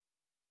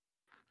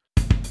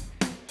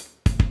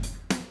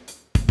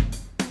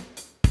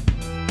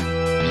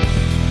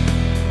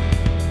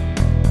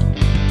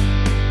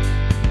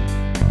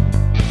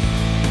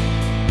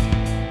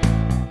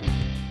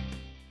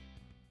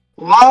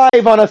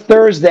Live on a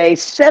Thursday,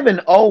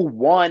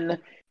 7:01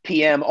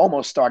 p.m.,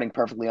 almost starting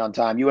perfectly on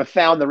time. You have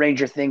found the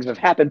Ranger Things Have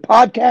Happened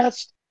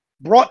podcast,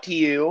 brought to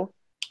you,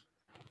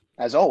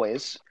 as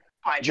always,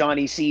 by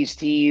Johnny C's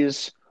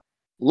Tees,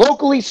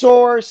 locally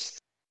sourced,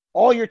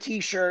 all your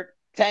t-shirt,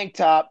 tank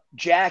top,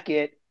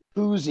 jacket,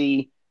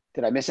 koozie.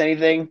 Did I miss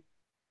anything?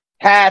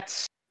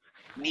 Hats,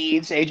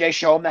 needs. AJ,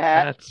 show him the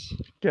hat. Hats,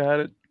 got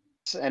it.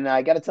 And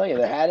I got to tell you,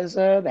 the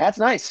hat's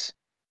nice.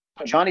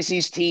 Johnny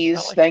C's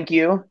Tees, thank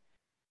you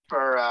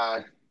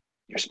for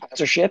your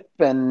sponsorship.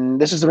 And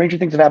this is the Ranger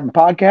Things Have Happened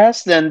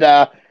podcast. And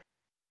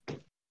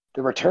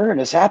the return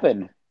has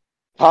happened.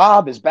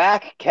 Bob is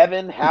back.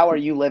 Kevin, how are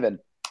you living?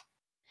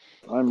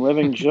 I'm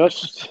living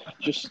just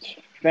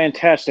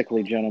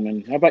fantastically,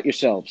 gentlemen. How about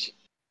yourselves?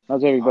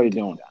 How's everybody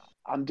doing?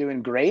 I'm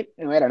doing great.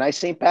 And we had a nice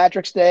St.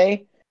 Patrick's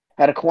Day.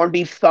 Had a corned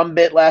beef thumb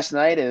bit last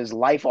night. It is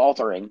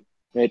life-altering.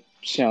 It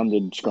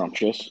sounded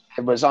scrumptious.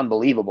 It was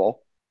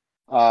unbelievable.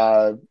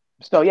 So,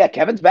 yeah,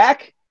 Kevin's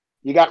back.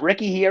 You got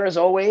Ricky here, as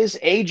always.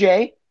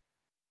 AJ,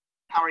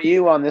 how are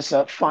you on this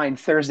fine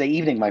Thursday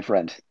evening, my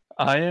friend?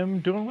 I am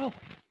doing well.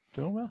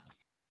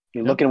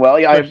 You're looking well.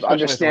 Yeah, I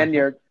understand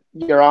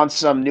you're on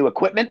some new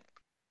equipment.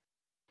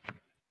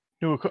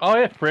 Oh,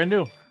 yeah, brand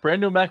new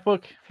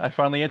MacBook. I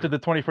finally entered the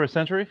 21st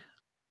century.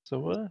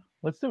 So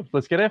let's do it.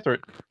 Let's get after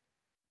it.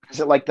 Is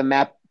it like the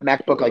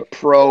MacBook, like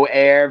Pro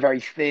Air, very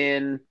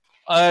thin?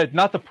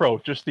 Not the Pro,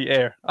 just the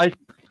Air.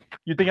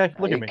 You think I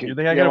look at me? You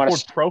think I can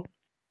afford Pro?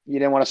 You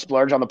didn't want to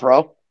splurge on the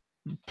Pro?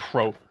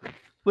 Pro.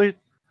 Look,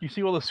 you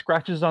see all the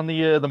scratches on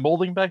the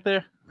molding back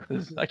there?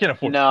 I can't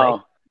afford No,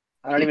 Pro.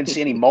 I don't even see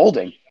any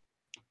molding.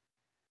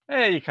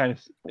 Hey,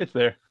 it's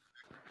there.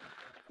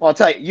 Well, I'll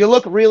tell you, you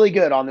look really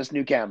good on this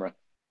new camera.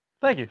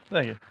 Thank you.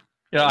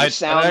 Yeah, you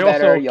sound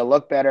better. You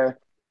look better.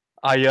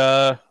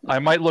 I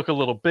might look a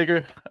little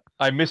bigger.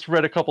 I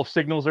misread a couple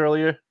signals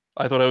earlier.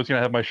 I thought I was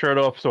gonna have my shirt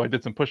off, so I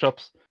did some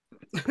push-ups.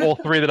 All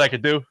 3 that I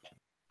could do.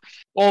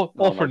 All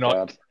for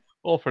naught.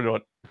 All for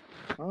naught.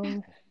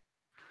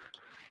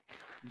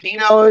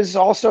 Dino is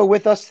also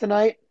with us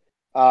tonight,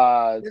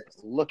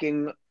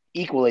 looking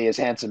equally as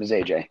handsome as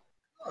AJ.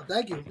 Oh,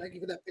 thank you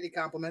for that pity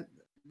compliment.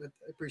 I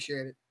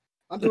appreciate it.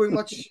 I'm doing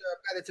much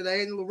better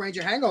today. A little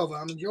Ranger hangover.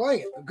 I'm enjoying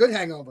it. A good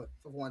hangover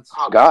for once.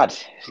 Oh, God.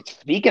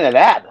 Speaking of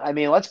that, I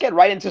mean, let's get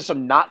right into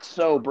some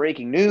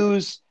not-so-breaking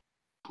news.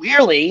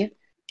 Clearly,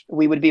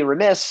 we would be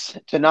remiss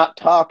to not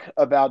talk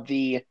about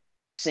the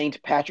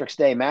St. Patrick's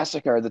Day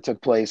massacre that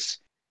took place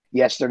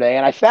yesterday.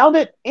 And I found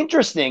it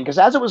interesting because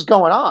as it was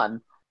going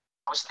on,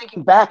 I was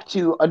thinking back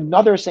to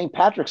another St.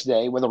 Patrick's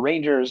Day where the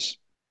Rangers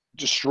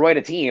destroyed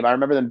a team. I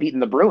remember them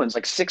beating the Bruins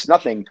like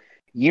 6-0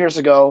 years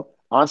ago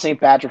on St.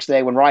 Patrick's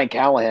Day when Ryan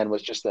Callahan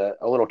was just a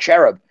little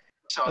cherub.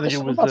 So this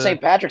is about St.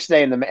 Patrick's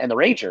Day and the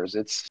Rangers.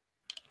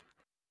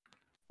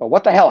 But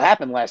what the hell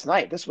happened last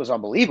night? This was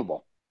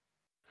unbelievable.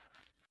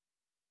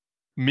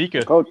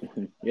 Mika.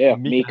 Yeah,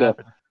 Mika.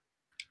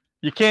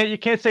 You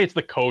can't say it's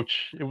the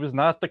coach. It was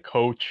not the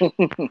coach.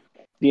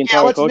 The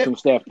entire coaching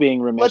staff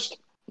being remiss.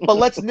 But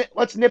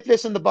let's nip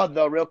this in the bud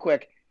though, real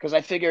quick, because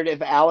I figured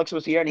if Alex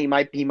was here and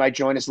he might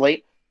join us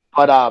late,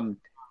 but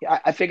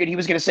I figured he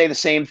was going to say the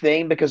same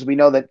thing because we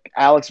know that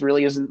Alex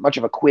really isn't much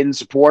of a Quinn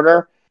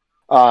supporter.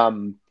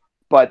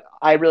 But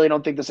I really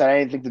don't think this had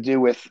anything to do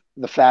with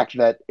the fact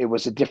that it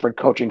was a different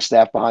coaching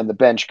staff behind the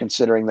bench,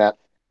 considering that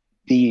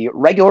the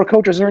regular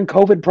coaches are in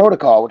COVID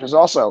protocol, which is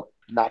also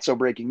not so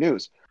breaking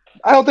news.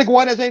 I don't think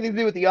one has anything to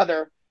do with the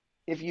other.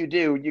 If you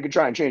do, you can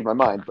try and change my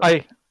mind.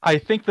 But I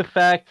think the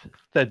fact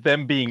that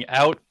them being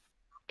out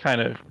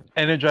kind of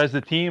energized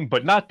the team,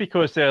 but not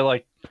because they're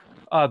like,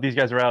 oh, these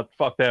guys are out,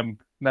 fuck them,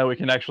 now we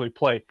can actually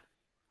play.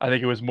 I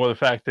think it was more the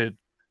fact that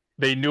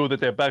they knew that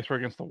their backs were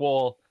against the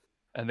wall,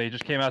 and they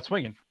just came out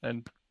swinging,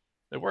 and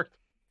it worked.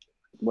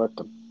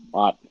 Worked a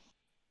lot.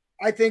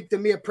 I think the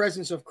mere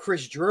presence of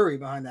Chris Drury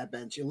behind that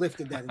bench, it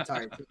lifted that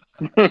entire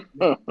team.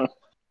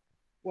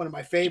 One of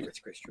my favorites,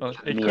 Chris Drury.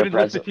 Well, it couldn't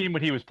lift the team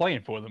when he was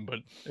playing for them, but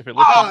if it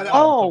lifted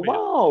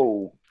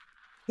whoa.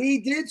 He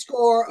did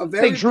score a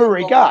very big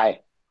Drury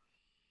guy.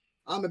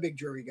 I'm a big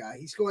Drury guy.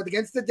 He scored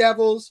against the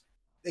Devils.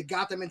 They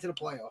got them into the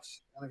playoffs.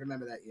 I don't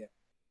remember that yet.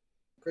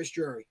 Chris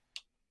Drury.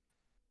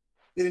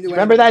 Didn't do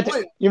remember that?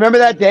 You remember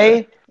that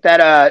day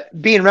that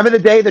remember the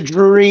day that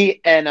Drury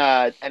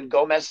and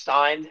Gomez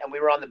signed, and we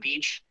were on the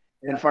beach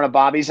in front of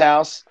Bobby's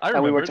house,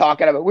 and we were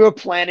talking about we were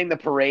planning the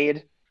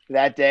parade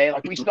that day.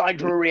 Like we signed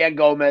Drury and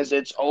Gomez,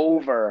 it's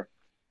over.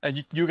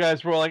 And you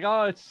guys were like,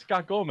 "Oh, it's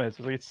Scott Gomez."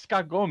 It's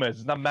Scott Gomez.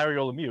 It's not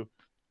Mario Lemieux.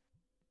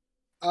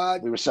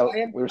 We were so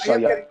young.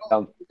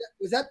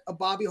 Was that a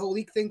Bobby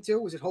Holik thing too?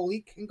 Was it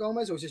Holik and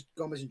Gomez, or was it just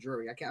Gomez and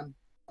Drury? I can't.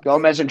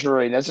 Gomez and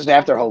Drury. This is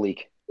after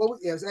Holik. What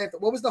was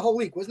the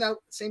Holik? Wasn't that the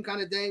same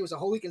kind of day? It was a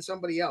Holik and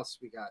somebody else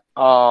we got.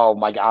 Oh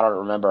my God, I don't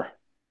remember.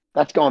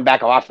 That's going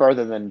back a lot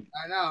further than.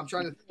 I know. I'm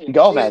trying to think.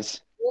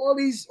 Gomez. All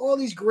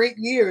these great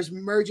years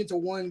merge into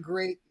one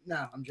great.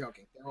 No, I'm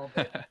joking. They're all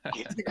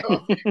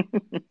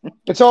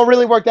It's all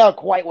really worked out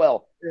quite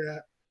well. Yeah.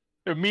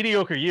 They're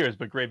mediocre years,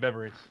 but great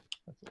memories.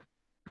 That's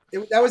it.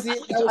 That was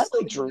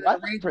still I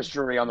like Chris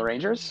Drury on the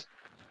Rangers.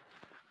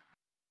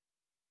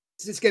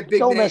 Just get big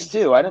Gomez names.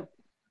 too. Didn't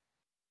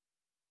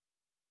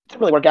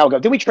really work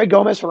out. Did we trade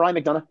Gomez for Ryan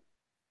McDonough?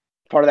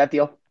 Part of that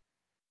deal.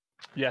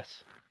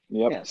 Yes.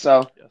 Yep. Yeah.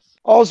 So Yes.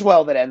 all's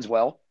well that ends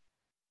well.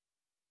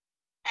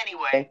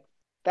 Anyway,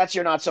 that's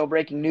your not so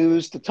breaking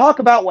news. To talk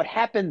about what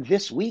happened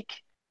this week,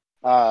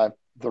 the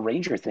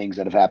Ranger things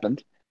that have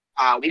happened.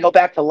 We go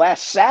back to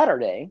last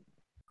Saturday,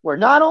 where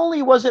not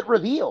only was it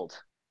revealed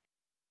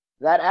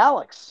that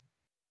Alex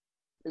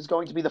is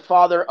going to be the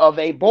father of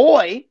a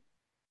boy,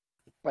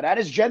 but at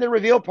his gender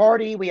reveal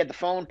party, we had the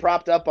phone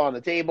propped up on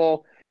the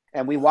table,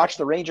 and we watched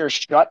the Rangers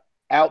shut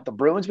out the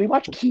Bruins. We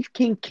watched Keith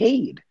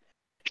Kincaid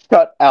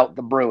shut out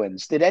the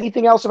Bruins. Did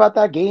anything else about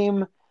that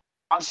game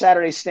on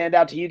Saturday stand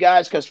out to you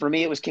guys? Because for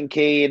me, it was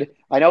Kincaid.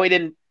 I know he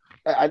didn't.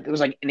 It was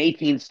like an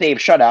 18-save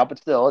shutout, but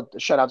still, a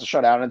shutout's a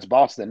shutout, and it's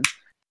Boston.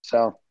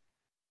 So,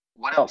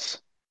 what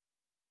else?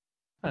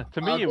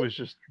 To me, it was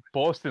just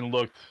Boston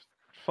looked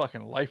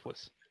fucking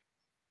lifeless.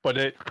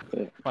 But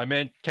my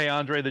man K.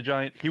 Andre the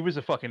Giant, he was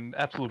a fucking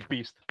absolute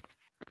beast.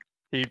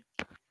 He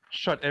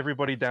shut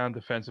everybody down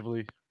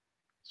defensively,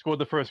 scored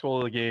the first goal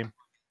of the game.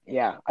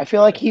 Yeah, I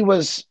feel like he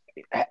was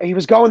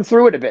going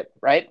through it a bit,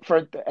 right?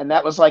 And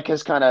that was like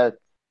his kind of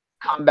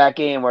comeback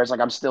game where it's like,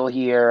 I'm still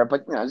here,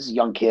 but this is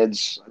young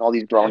kids and all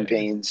these growing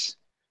pains.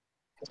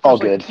 It's all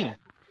good. That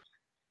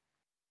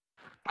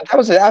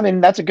was it. I mean,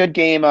 that's a good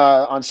game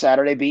on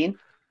Saturday, Bean.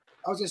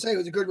 I was gonna say it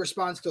was a good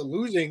response to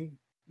losing.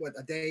 What,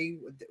 a day?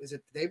 Was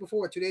it the day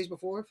before? 2 days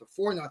before?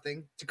 For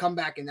 4-0 to come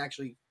back and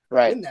actually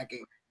win that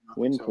game.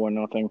 Win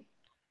 4-0.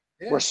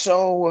 Yeah. We're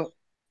so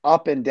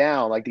up and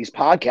down, like these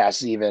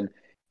podcasts. Even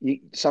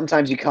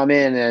sometimes you come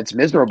in and it's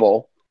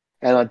miserable,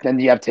 and then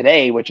you have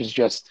today, which is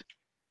just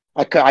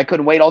I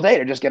couldn't wait all day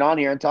to just get on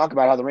here and talk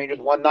about how the Rangers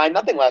won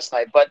 9-0 last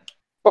night. But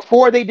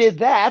before they did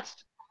that,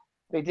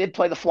 they did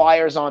play the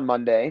Flyers on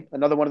Monday.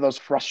 Another one of those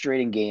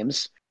frustrating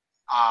games.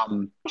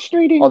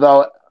 Frustrating.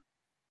 Although,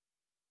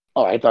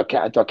 I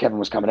thought Kevin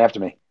was coming after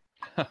me.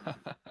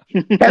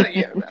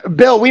 Kevin,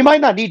 Bill, we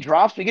might not need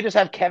drops. We could just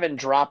have Kevin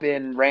drop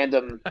in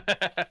random.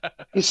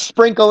 You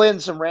sprinkle in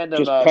some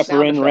random. Just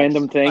pepper in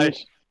random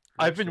things.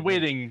 I've been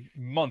waiting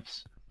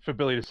months for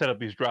Billy to set up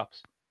these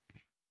drops.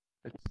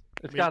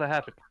 It's got to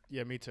happen.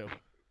 Yeah, me too.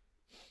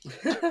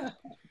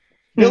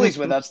 Billy's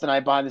with us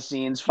tonight behind the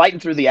scenes, fighting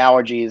through the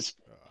allergies.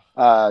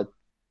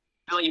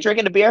 Billy, you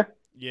drinking a beer?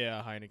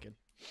 Yeah, Heineken.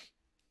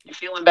 You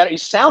feeling better? You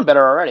sound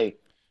better already.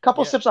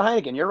 Couple sips of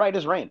Heineken. You're right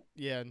as rain.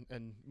 Yeah,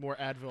 and more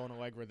Advil and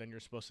Allegra than you're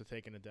supposed to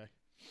take in a day.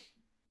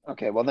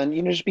 Okay, well then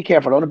you just be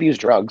careful. Don't abuse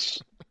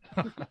drugs.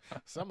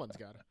 Someone's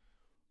got it.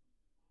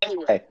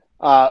 Anyway,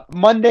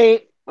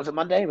 Monday, was it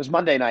Monday? It was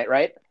Monday night,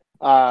 right?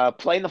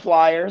 Playing the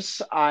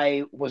Flyers.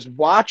 I was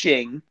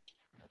watching,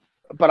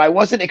 but I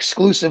wasn't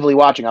exclusively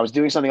watching. I was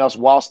doing something else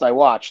whilst I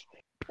watched.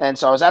 And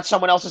so I was at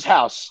someone else's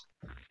house.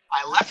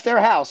 I left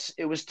their house.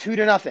 It was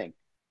 2-0.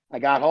 I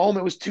got home.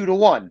 It was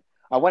 2-1.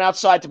 I went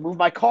outside to move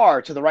my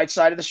car to the right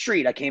side of the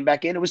street. I came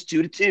back in. It was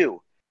 2-2.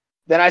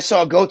 Then I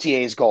saw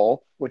Gautier's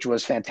goal, which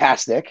was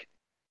fantastic.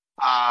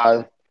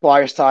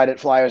 Flyers tied it.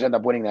 Flyers ended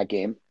up winning that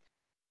game.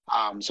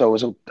 So it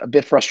was a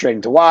bit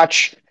frustrating to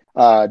watch.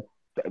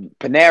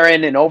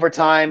 Panarin in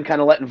overtime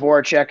kind of letting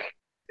Voracek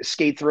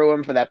skate through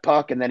him for that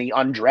puck, and then he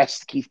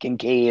undressed Keith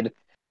Kincaid.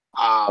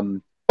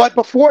 But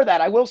before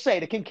that, I will say,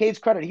 to Kincaid's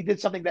credit, he did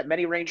something that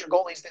many Ranger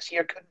goalies this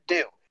year couldn't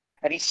do.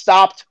 And he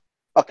stopped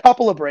a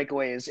couple of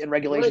breakaways in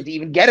regulation to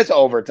even get it to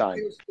overtime.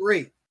 It was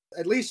 3.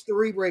 At least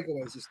 3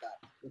 breakaways he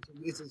stopped.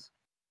 This is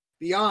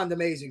beyond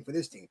amazing for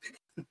this team.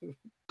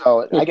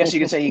 So I guess you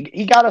could say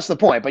he got us the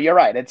point, but you're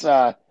right. It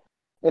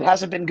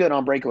hasn't been good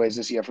on breakaways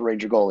this year for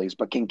Ranger goalies.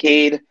 But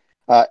Kincaid,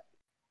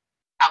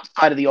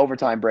 outside of the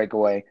overtime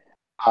breakaway,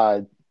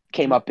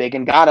 came up big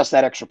and got us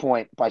that extra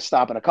point by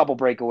stopping a couple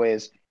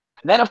breakaways.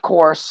 And then, of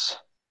course,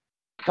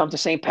 we come to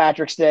St.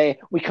 Patrick's Day.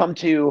 We come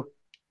to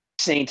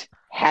St.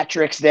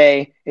 Hatrick's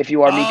Day, if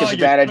you are Mika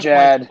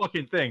Zibanejad.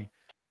 Fucking thing.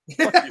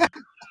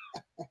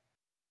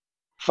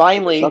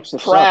 Finally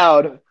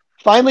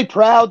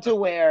proud to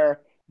wear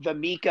the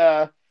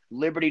Mika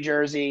Liberty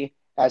jersey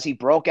as he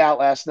broke out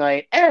last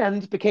night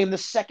and became the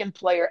second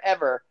player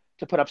ever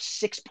to put up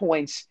 6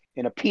 points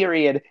in a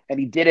period, and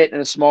he did it in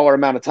a smaller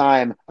amount of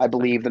time, I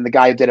believe, than the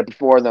guy who did it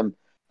before them,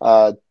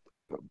 Brian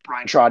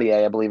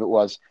Trottier, I believe it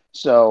was.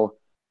 So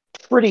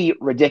pretty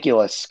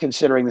ridiculous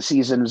considering the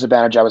season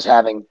Zibanejad was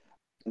having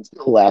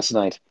until last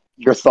night.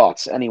 Your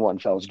thoughts, anyone,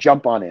 fellas?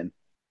 Jump on in.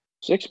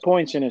 6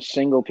 points in a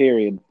single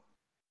period.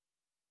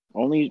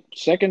 Only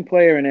second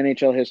player in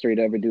NHL history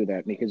to ever do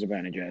that, Mika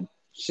Zibanejad.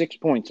 6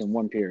 points in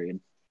one period.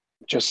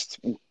 Just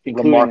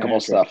Including remarkable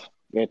the stuff.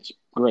 It's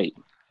great.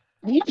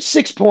 He had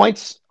 6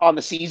 points on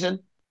the season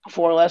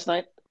before last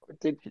night.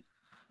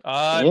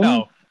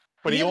 No,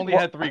 but he only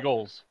had 3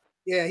 goals.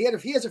 Yeah,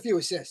 he has a few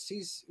assists.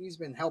 He's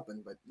been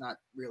helping, but not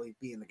really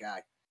being the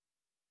guy.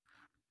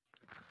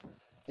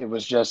 It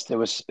was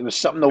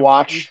something to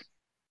watch.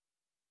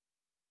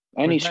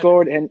 And he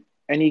scored, and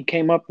he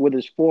came up with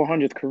his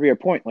 400th career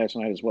point last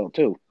night as well,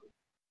 too.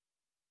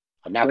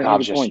 But now Very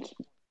Cobb's good just points.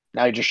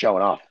 now you're just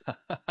showing off.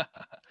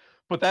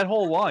 But that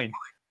whole line,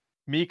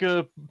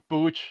 Mika,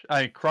 Booch,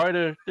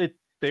 Kreider,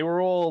 they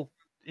were all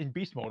in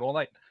beast mode all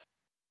night.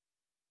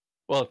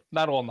 Well,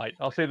 not all night.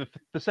 I'll say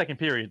the second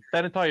period.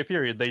 That entire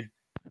period,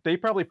 they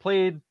probably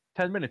played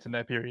 10 minutes in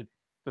that period,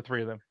 the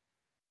three of them.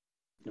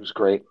 It was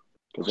great. It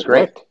Because was it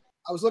great. worked.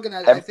 I was looking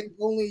at. I think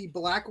only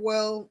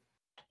Blackwell,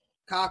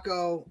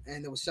 Kako,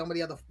 and there was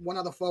one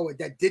other forward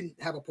that didn't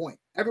have a point.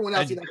 Everyone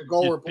else And either had a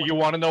goal or a Do point. you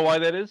want to know why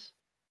that is?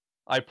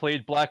 I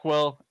played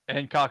Blackwell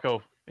and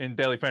Kako in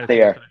daily fantasy.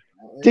 There.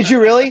 Did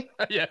you really?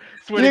 Yeah,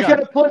 swear You to could God.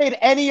 have played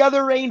any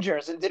other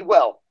Rangers and did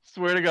well.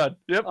 Swear to God.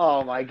 Yep.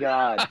 Oh my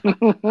God.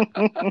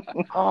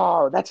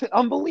 Oh, that's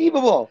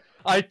unbelievable.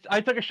 I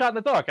took a shot in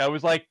the dark. I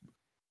was like,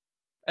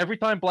 every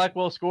time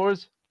Blackwell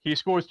scores, he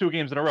scores 2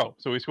 games in a row.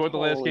 So he scored the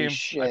last Holy game.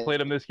 shit. I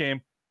played him this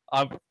game.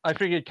 I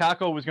figured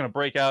Kako was going to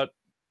break out.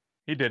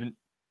 He didn't.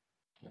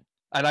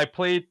 And I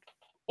played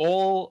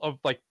all of,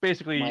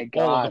 basically My all of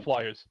God. the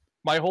Flyers.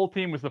 My whole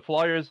team was the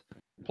Flyers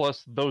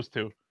plus those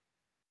 2.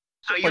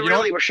 So But you know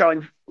really what? were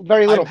showing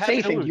very little I'm happy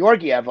faith to in lose.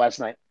 Georgiev last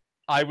night.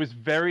 I was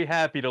very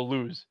happy to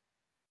lose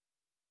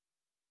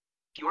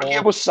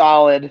Georgiev was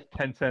solid.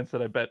 10 cents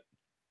that I bet.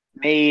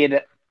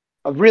 Made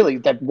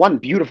that one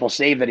beautiful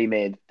save that he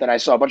made that I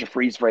saw a bunch of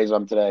freeze frames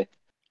on today.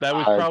 That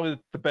was Uh, probably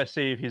the best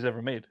save he's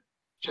ever made.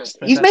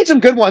 He's made some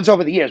good ones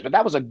over the years, but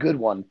that was a good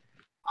one.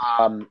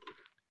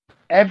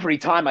 Every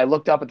time I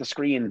looked up at the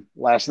screen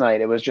last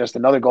night, it was just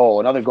another goal,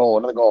 another goal,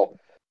 another goal.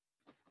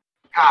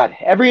 God,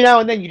 every now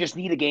and then you just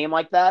need a game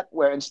like that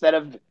where instead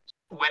of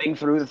sweating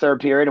through the third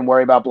period and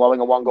worry about blowing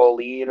a 1-goal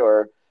lead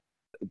or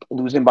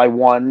losing by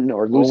 1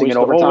 or losing in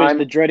Always overtime,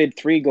 the dreaded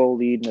 3-goal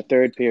lead in the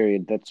third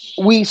period.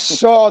 we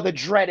saw the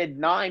dreaded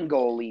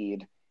 9-goal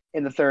lead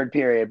in the third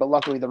period, but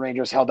luckily the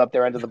Rangers held up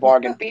their end of the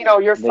bargain. Bino,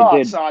 your They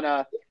thoughts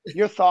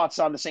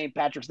did. on the St.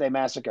 Patrick's Day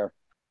massacre?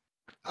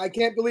 I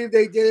can't believe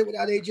they did it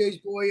without AJ's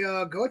boy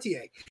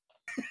Gauthier.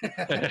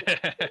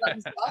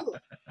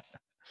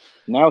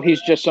 Now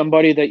he's just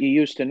somebody that you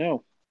used to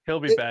know. He'll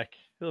be back.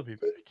 He'll be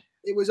back.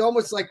 It was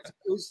almost like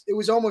it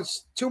was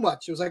almost too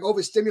much. It was like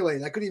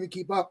overstimulated. I couldn't even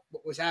keep up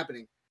what was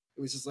happening.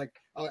 It was just like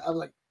I was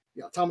like,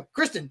 tell me,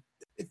 Kristen,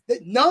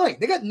 9.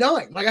 They got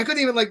 9. Like I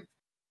couldn't even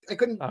I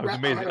couldn't. It was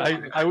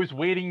amazing. I was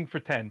waiting for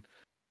 10.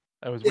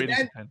 I was waiting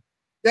for 10.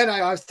 Then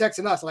I was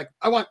texting us like,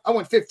 I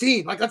want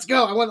 15. Like, let's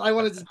go. I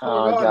wanted to.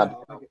 Oh, God.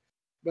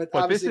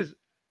 But this is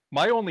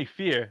my only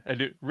fear,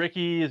 and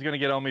Ricky is going to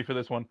get on me for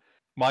this one.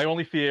 My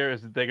only fear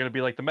is that they're going to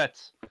be like the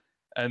Mets,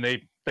 and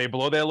they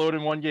blow their load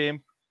in one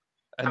game,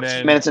 and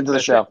then minutes into the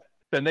show,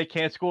 then they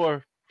can't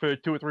score for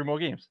 2 or 3 more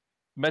games.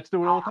 Mets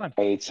do it all the time.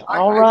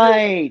 All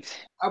right.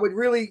 I would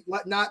really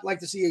not like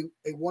to see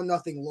a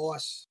 1-0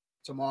 loss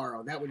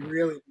tomorrow. That would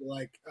really be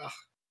like, ugh.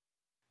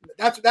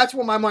 That's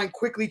when my mind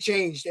quickly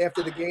changed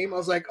after the game. I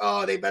was like,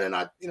 oh, they better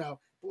not,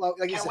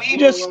 like you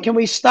said. Can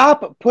we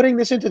stop putting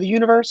this into the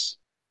universe?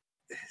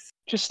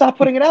 Just stop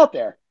putting it out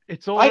there.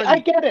 It's already, I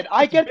get it.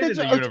 I get this.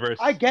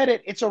 I get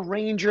it. It's a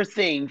Ranger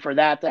thing for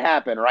that to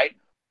happen, right?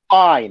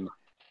 Fine.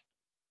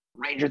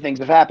 Ranger things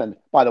have happened,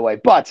 by the way.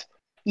 But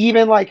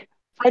even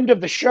friend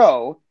of the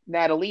show,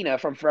 Natalina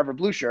from Forever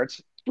Blue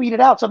Shirts, tweeted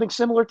out something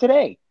similar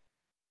today.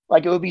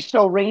 Like it would be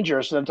so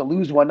Rangers for them to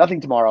lose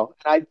 1-0 tomorrow.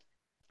 And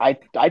I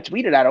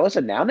tweeted at her,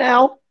 listen,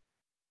 now,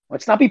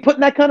 let's not be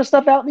putting that kind of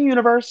stuff out in the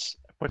universe.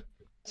 But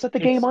let's let the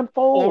game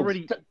unfold.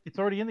 It's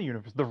already in the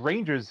universe. The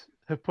Rangers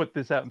have put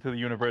this out into the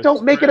universe.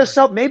 Don't make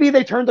it maybe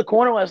they turned the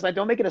corner last night.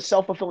 Don't make it a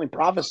self-fulfilling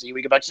prophecy.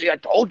 We can see, I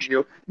told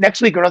you.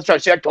 Next week, we're going to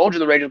start. See, I told you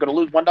the Rangers are going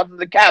to lose 1-0 to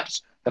the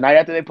Caps the night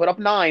after they put up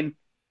 9.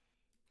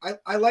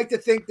 I like to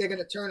think they're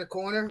going to turn a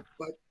corner,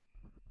 but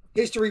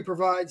history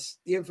provides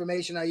the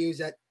information I use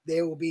that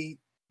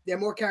they're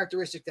more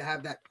characteristic to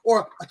have that,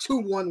 or a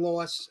 2-1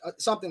 loss,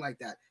 something like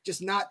that.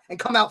 Just not, and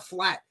come out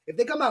flat. If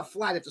they come out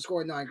flat after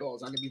scoring 9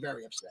 goals, I'm going to be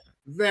very upset.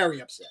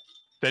 Very upset.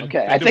 Then,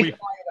 okay, then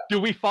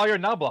do we fire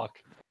Knobloch?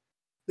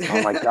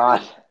 Oh, my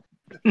God.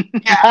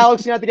 Yeah,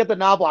 Alex, you have to get the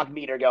Knobloch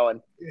meter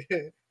going.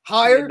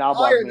 higher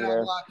Knobloch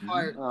meter. Knobloch,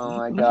 higher. Oh,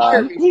 my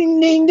God. Ding,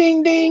 ding,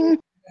 ding, ding.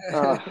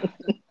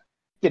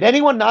 Did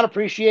anyone not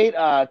appreciate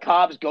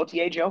Cobb's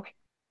Gauthier joke?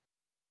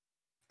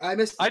 I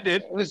missed. I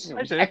did. It was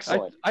I did.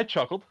 excellent. I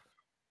chuckled.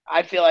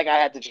 I feel like I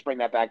had to just bring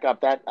that back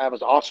up. That I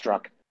was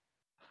awestruck.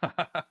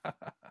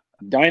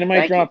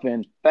 Dynamite drop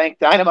in.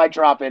 Dynamite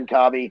drop in,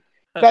 Cobby.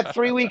 That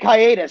 3-week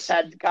hiatus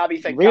had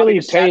Cobby think really Cobby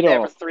just paid sat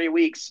there off for 3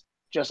 weeks,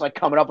 just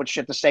coming up with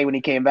shit to say when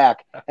he came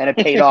back, and it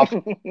paid off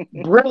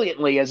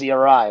brilliantly as he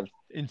arrived.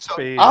 In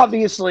spades.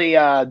 Obviously,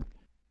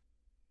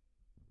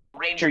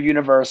 Ranger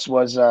Universe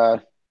was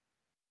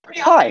pretty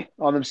high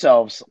on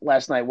themselves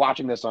last night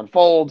watching this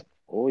unfold.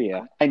 Oh,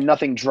 yeah. And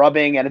nothing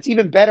drubbing, and it's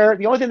even better.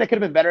 The only thing that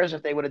could have been better is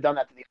if they would have done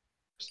that to the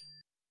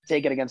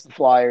take it against the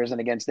Flyers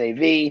and against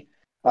AV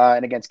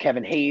and against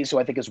Kevin Hayes, who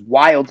I think is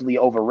wildly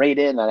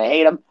overrated, and I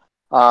hate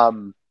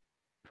him.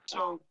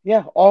 So,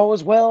 yeah, all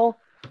is well.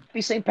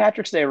 Be St.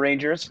 Patrick's Day,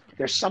 Rangers.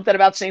 There's something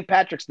about St.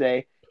 Patrick's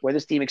Day where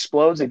this team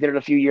explodes. They did it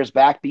a few years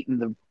back, beating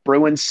the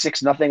Bruins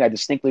 6-0. I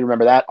distinctly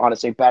remember that on a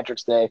St.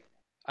 Patrick's Day.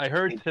 I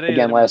heard today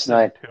Again that it was last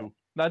night.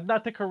 7-2.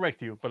 Not to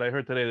correct you, but I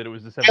heard today that it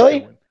was the 7-2 Really?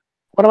 win.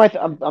 What am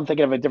I? I'm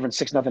thinking of a different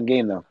 6-0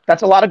 game though.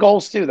 That's a lot of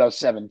goals too, though.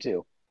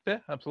 7-2. Yeah,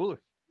 absolutely.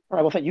 All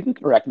right. Well, you can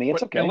correct me.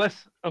 It's But okay.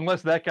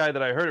 unless that guy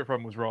that I heard it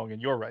from was wrong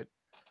and you're right.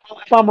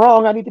 If I'm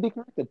wrong, I need to be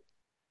corrected.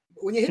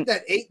 When you hit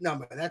that 8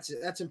 number,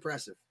 that's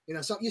impressive.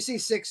 So you see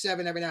 6,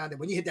 7 every now and then.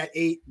 When you hit that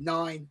 8,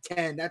 9,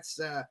 10, that's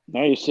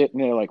Now you're sitting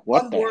there like,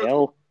 what the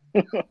Unworkable.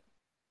 hell?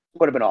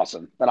 Would have been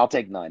awesome, but I'll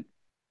take 9.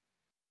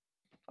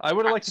 I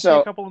would have liked to see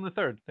So- a couple in the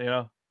third.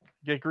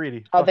 Get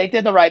greedy. Oh, they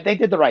did the right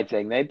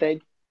thing.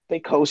 They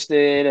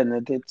coasted,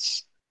 and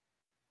it's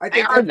I they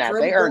think earned for that.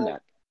 every They earned goal-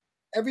 that.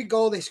 Every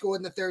goal they scored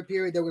in the third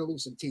period, they were going to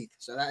lose some teeth.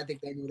 So I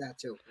think they knew that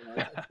too.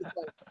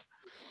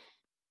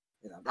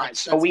 All right.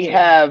 So we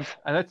have.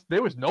 And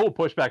there was no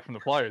pushback from the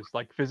Flyers,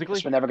 like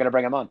physically. We're never going to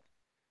bring them on.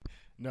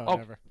 No, Oh.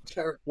 never.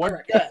 Sure. One, All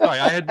right. sorry,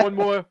 I had one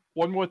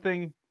more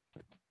thing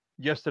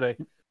yesterday.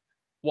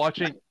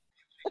 Watching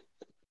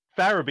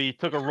Farabee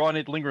took a run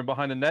at Lindgren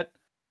behind the net,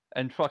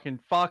 and fucking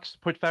Fox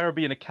put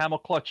Farabee in a camel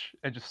clutch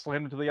and just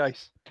slammed him to the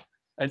ice.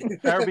 And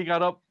Farabee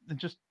got up and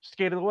just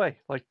skated away.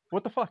 Like,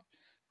 what the fuck?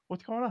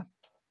 What's going on?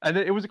 And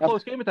it was a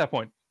close game at that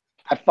point.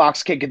 That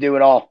Fox kid could do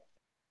it all.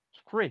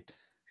 It's great.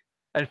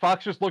 And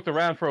Fox just looked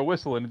around for a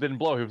whistle and it didn't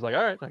blow. He was like,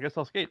 all right, I guess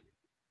I'll skate.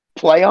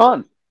 Play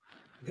on.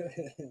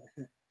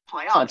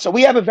 Play on. So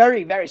we have a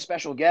very, very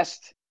special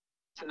guest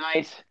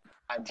tonight.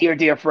 A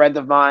dear friend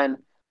of mine.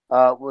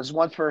 Was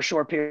once for a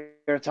short period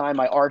of time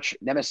my arch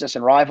nemesis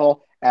and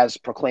rival, as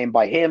proclaimed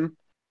by him.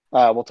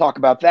 We'll talk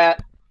about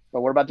that. But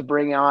we're about to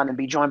bring on and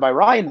be joined by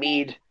Ryan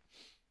Mead,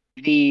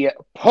 the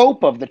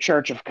Pope of the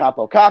Church of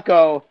Capo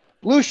Caco,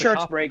 Blue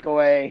Shirts Capo.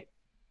 Breakaway.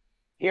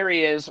 Here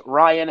he is.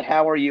 Ryan,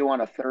 how are you on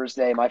a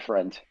Thursday, my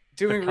friend?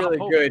 Doing The really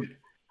combo. good.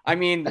 I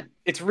mean,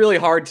 it's really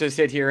hard to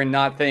sit here and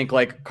not think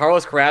like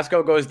Carlos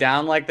Carrasco goes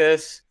down like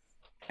this,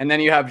 and then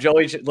you have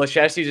Joey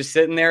Lachessi just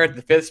sitting there at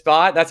the 5th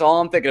spot. That's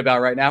all I'm thinking about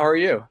right now. How are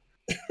you?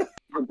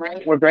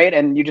 We're great,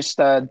 and you just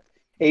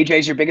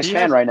AJ's your biggest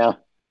fan right now.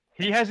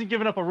 He hasn't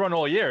given up a run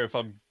all year, if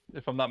I'm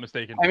not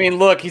mistaken. I mean,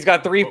 look, he's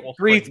got three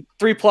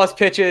plus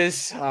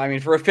pitches. I mean,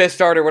 for a 5th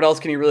starter, what else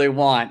can you really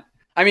want?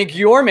 I mean,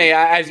 Guillorme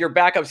as your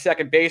backup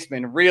second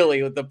baseman,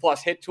 really with the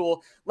plus hit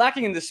tool,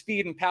 lacking in the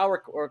speed and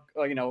power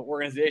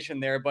organization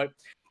there. But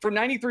for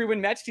 93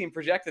 win Mets team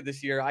projected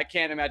this year, I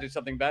can't imagine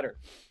something better.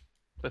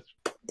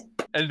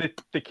 And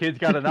the kid's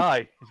got an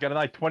eye. He's got an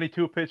eye.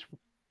 22 pitch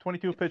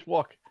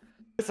walk.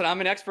 Listen,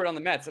 I'm an expert on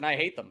the Mets, and I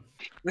hate them.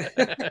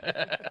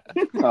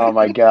 Oh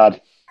my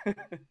God!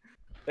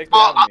 Thanks for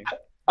having me.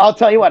 I'll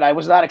tell you what. I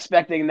was not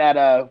expecting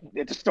that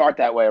it to start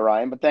that way,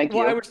 Ryan. But thank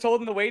Well, you. I was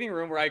told in the waiting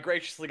room where I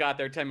graciously got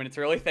there 10 minutes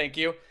early. Thank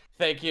you.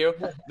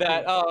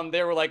 That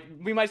they were like,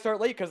 we might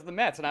start late because of the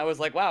Mets, and I was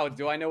like, wow,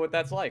 do I know what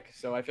that's like?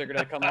 So I figured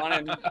I'd come on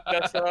and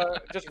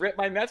just rip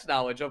my Mets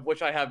knowledge, of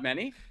which I have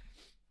many.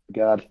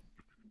 God.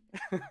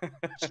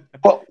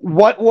 Well,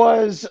 what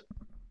was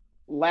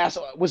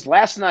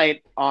last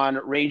night on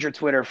Ranger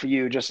Twitter for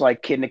you? Just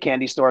like kid in a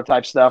candy store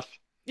type stuff.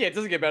 Yeah, it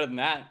doesn't get better than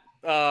that.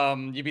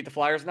 You beat the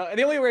Flyers. No,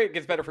 the only way it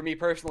gets better for me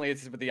personally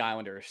is with the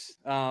Islanders.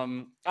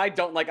 I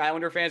don't like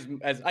Islander fans,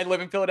 as I live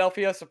in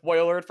Philadelphia.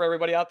 Spoiler alert for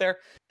everybody out there.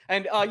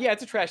 And yeah,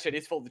 it's a trash city.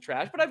 It's full of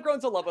trash, but I've grown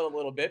to love it a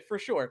little bit for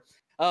sure.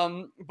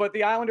 But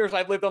the Islanders,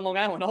 I've lived on Long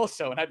Island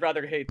also, and I'd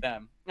rather hate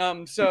them.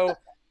 So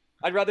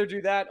I'd rather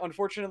do that.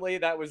 Unfortunately,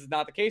 that was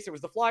not the case. It was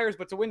the Flyers,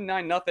 but to win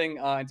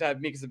 9-0 and to have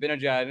Mika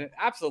Zibanejad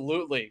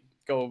absolutely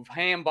go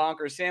ham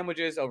bonkers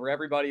sandwiches over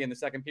everybody in the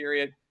second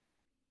period.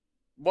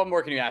 What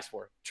more can you ask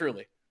for?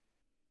 Truly.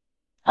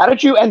 How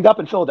did you end up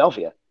in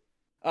Philadelphia?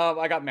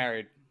 I got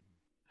married.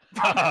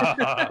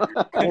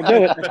 We'll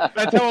do it.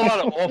 That's how a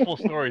lot of awful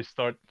stories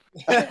start.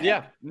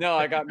 Yeah, no,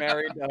 I got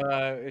married.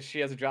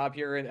 She has a job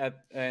here, and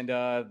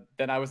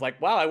then I was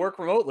like, wow, I work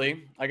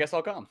remotely. I guess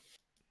I'll come.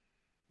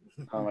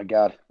 Oh my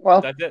God!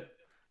 Well, That's it.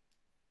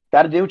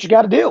 got to do what you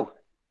got to do.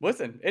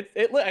 Listen,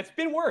 it's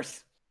been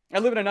worse. I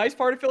live in a nice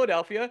part of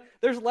Philadelphia.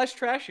 There's less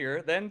trash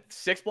here than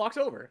 6 blocks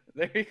over.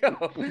 There you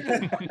go.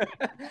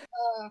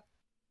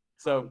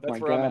 So that's my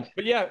where I'm God. at.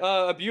 But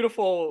yeah, a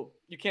beautiful.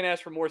 You can't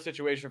ask for more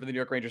situation for the New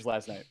York Rangers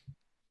last night.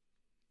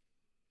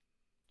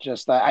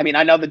 Just, I mean,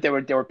 I know that there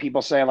were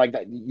people saying like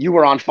that you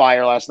were on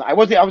fire last night. I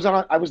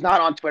was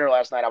not on Twitter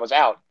last night. I was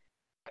out.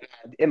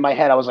 In my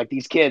head, I was like,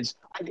 these kids,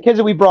 the kids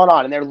that we brought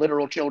on, and they're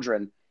literal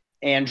children.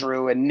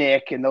 Andrew and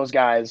Nick and those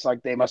guys,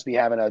 like they must be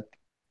having a.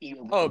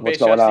 Oh, what's Base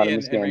going on in Jesse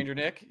this and game? Ranger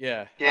Nick.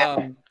 Yeah.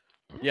 Yeah.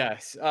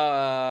 Yes.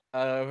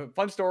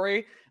 Fun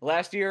story.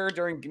 Last year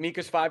during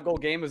Mika's 5-goal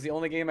game was the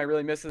only game I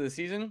really missed of the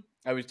season.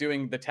 I was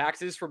doing the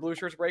taxes for Blue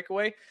Shirts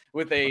Breakaway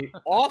with a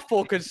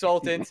awful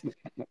consultant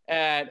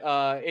at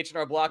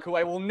H&R Block, who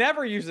I will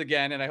never use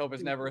again, and I hope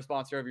is never a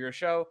sponsor of your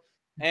show.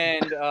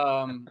 And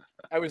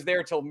I was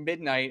there till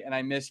midnight, and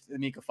I missed the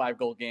Mika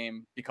 5-goal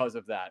game because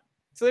of that.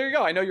 So there you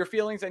go. I know your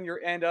feelings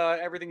and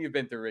everything you've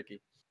been through,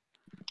 Ricky.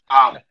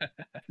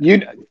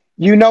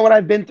 You know what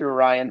I've been through,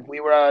 Ryan. We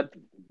were at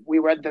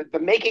the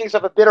makings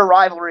of a bitter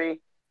rivalry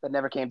that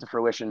never came to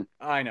fruition.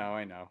 I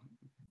know.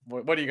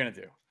 What are you gonna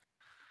do?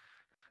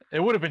 It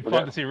would have been Well,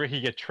 fun that- to see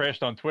Ricky get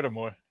trashed on Twitter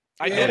more.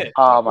 I Yeah. did it.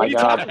 Oh What my are you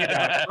god. talking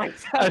about?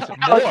 That's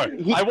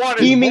more. He, I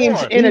wanted he more.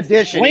 means in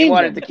addition, he blamed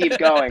wanted him. to keep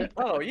going.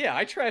 Oh yeah,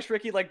 I trashed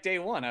Ricky like day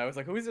one. I was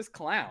like, "Who is this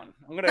clown?"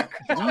 I'm gonna.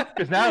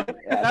 Because now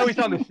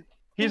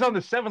he's on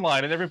the 7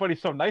 line and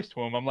everybody's so nice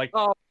to him. I'm like,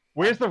 Oh.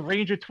 where's the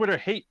Ranger Twitter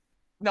hate?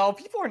 No,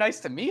 people are nice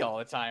to me all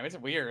the time. It's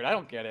weird. I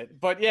don't get it.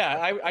 But yeah,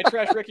 I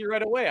trashed Ricky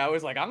right away. I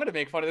was like, I'm gonna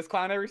make fun of this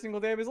clown every single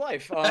day of his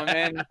life.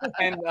 And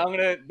I'm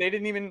gonna. They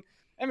didn't even.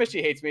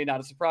 MSG hates me, not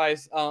a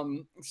surprise.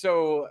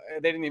 So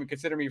they didn't even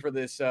consider me for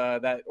this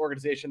that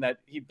organization that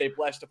they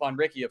blessed upon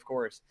Ricky, of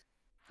course.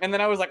 And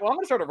then I was like, well, I'm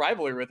gonna start a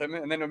rivalry with him.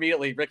 And then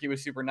immediately Ricky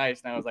was super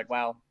nice, and I was like,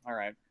 wow, all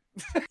right.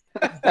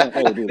 Don't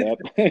ever do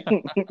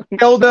that.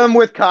 Killed him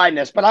with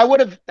kindness, but that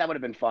would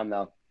have been fun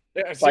though.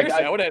 Yeah, seriously,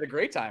 I- I would have had a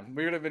great time.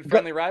 We would have been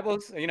friendly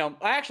rivals. You know,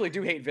 I actually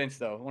do hate Vince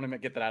though. I want to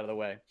get that out of the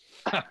way,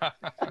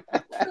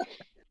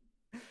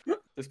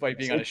 despite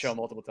being on a show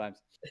multiple times.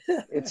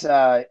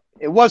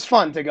 It was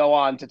fun to go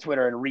on to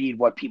Twitter and read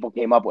what people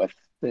came up with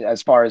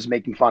as far as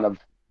making fun of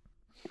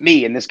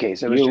me in this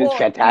case. It was You- just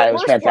fantastic. It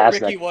was The worst part,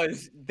 fantastic. Ricky,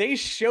 was they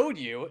showed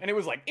you, and it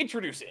was like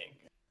introducing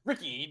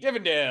Ricky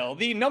Divendale,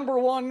 the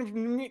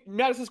 #1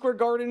 Madison Square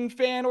Garden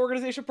fan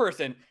organization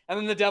person, and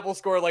then the Devils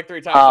scored like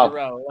 3 times Oh, in a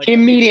row. Like,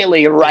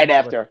 Immediately, right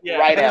Love it. after, yeah,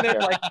 right and after.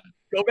 then like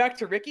go back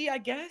to Ricky, I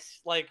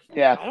guess. Like,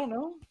 Yeah. I don't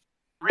know.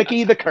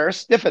 Ricky the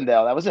Curse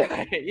Diffendale. That was it.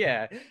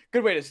 Yeah,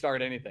 good way to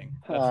start anything.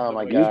 Oh, the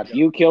my way God. to go.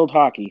 You killed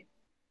hockey.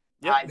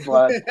 Yep.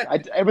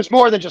 It was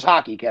more than just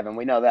hockey, Kevin.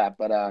 We know that,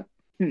 but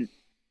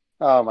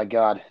oh my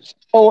God.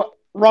 Oh,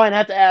 Ryan, I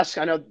have to ask.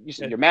 I know you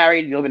said you're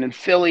married. You're living in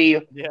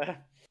Philly. Yeah.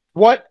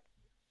 What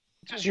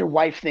does your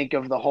wife think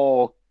of the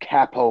whole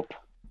Cap Hope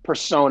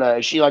persona?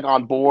 Is she like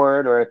on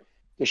board, or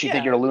does she think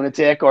Yeah. you're a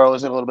lunatic, or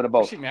is it a little bit of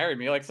both? She married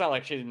me. Like, it's not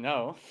like she didn't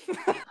know.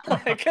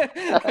 Like,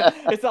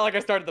 it's not like I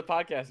started the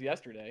podcast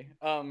yesterday.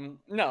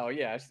 No,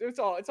 yeah, it's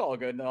all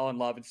good and all in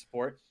love and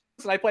support.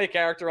 So I play a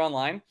character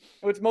online.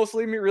 It's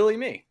mostly really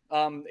me.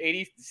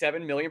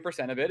 87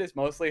 million% of it is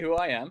mostly who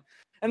I am.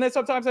 And then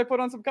sometimes I put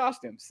on some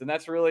costumes, and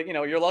that's really,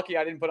 you're lucky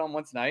I didn't put on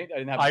one tonight. I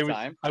didn't have the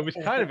time. I was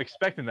kind of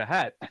expecting the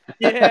hat.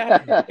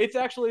 Yeah, it's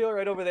actually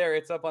right over there.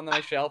 It's up on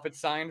my shelf. It's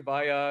signed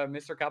by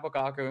Mr.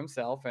 Capocaco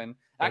himself, and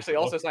actually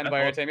also signed by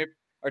Artemi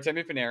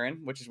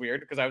Panarin, which is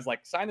weird because I was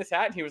like, sign this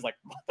hat, and he was like,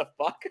 what the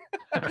fuck?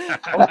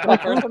 Can I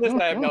curse on this?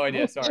 I have no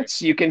idea. Sorry.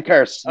 Yes, you can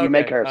curse. You may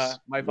Okay, curse.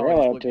 my You're apologies.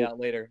 allowed Look me to. out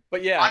later.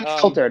 But yeah,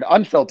 Unfiltered.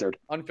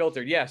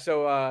 unfiltered. Yeah.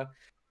 So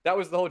that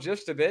was the whole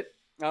gist of it.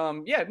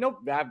 Yeah. No.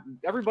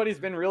 Everybody's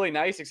been really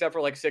nice except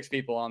for like 6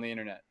 people on the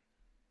internet.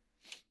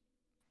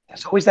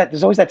 There's always that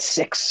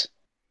 6.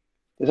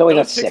 There's always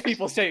Those that 6 6.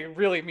 people say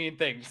really mean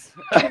things.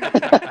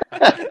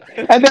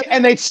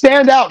 and they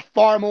stand out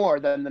far more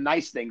than the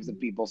nice things that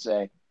people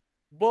say.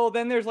 Well,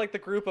 then there's like the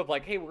group of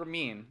like, hey, we're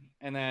mean,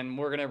 and then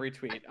we're gonna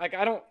retweet. Like,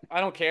 I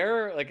don't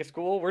care. Like, it's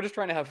cool. We're just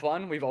trying to have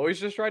fun. We've always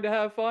just tried to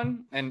have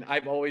fun, and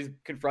I've always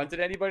confronted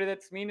anybody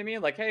that's mean to me.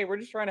 Like, hey, we're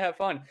just trying to have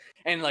fun.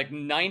 And like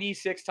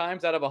 96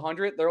 times out of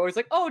 100, they're always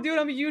like, oh, dude,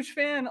 I'm a huge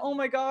fan. Oh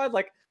my god,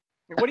 like,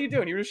 what are you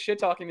doing? You were just shit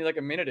talking me like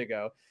a minute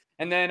ago.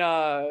 And then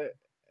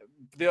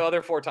the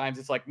other 4 times,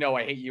 it's like, no,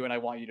 I hate you and I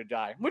want you to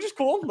die, which is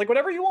cool. Like,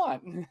 whatever you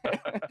want,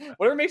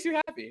 whatever makes you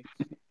happy.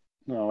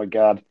 Oh my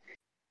God.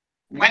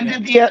 When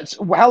did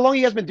how long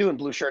you guys been doing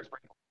Blue Shirts?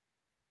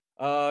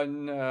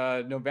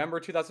 November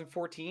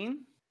 2014,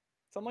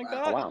 something like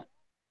that. Wow.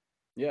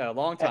 Yeah, a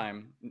long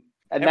time. And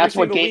Every that's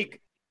what single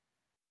week.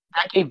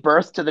 gave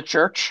birth to the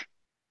church.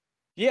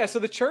 Yeah, so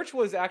the church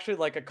was actually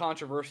like a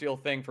controversial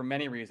thing for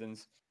many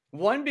reasons.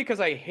 One,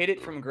 because I hid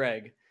it from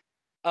Greg,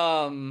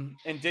 and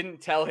didn't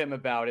tell him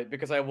about it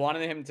because I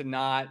wanted him to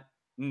not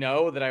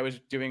know that I was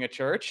doing a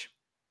church,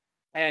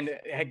 and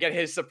get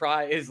his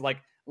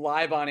like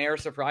live on air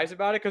surprise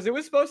about it, because it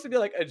was supposed to be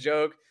like a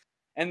joke.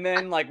 And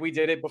then like we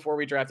did it before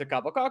we drafted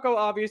Capocaco,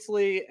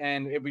 obviously,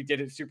 and we did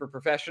it super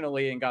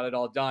professionally and got it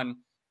all done.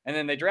 And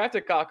then they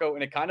drafted Kako,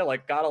 and it kind of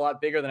like got a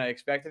lot bigger than I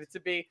expected it to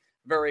be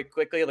very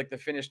quickly. Like the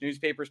Finnish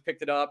newspapers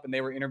picked it up, and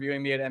they were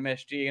interviewing me at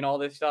MSG and all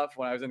this stuff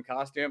when I was in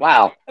costume.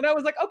 Wow. And I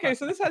was like, okay,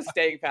 so this has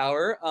staying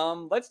power.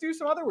 Let's do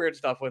some other weird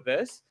stuff with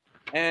this.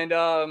 And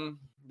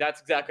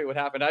that's exactly what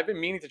happened. I've been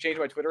meaning to change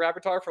my Twitter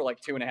avatar for like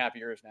 2.5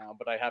 years now,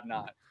 but I have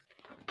not.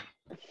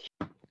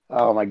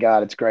 Oh my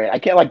God, it's great. I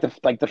can't like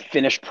the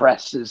Finnish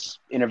press is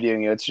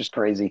interviewing you. It's just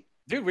crazy.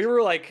 Dude, we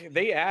were like,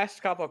 they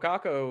asked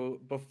Capocaco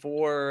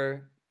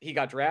before he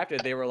got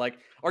drafted. They were like,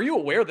 are you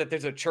aware that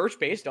there's a church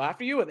based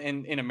after you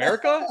in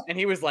America? And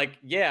he was like,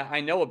 yeah, I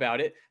know about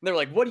it. And they're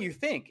like, what do you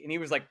think? And he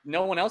was like,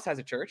 no one else has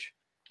a church.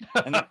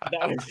 And that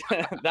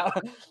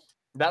was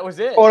that was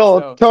it.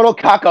 Total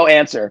Kako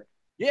answer.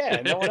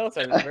 Yeah, no one else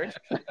has a church.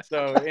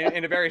 So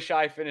in a very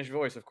shy Finnish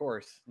voice, of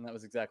course. And that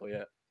was exactly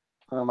it.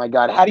 Oh my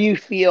God, how do you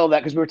feel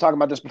that? Because we were talking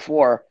about this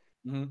before.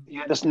 Mm-hmm. You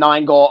had this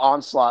 9-goal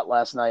onslaught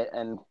last night,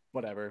 and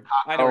whatever.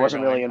 I know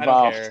wasn't you're really going.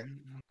 involved. I don't care.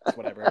 It's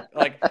whatever.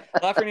 Like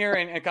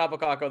Lafreniere and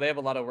Capocaco, they have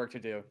a lot of work to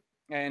do.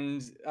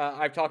 And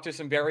I've talked to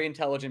some very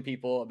intelligent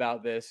people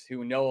about this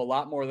who know a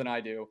lot more than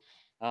I do,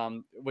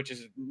 which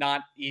is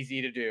not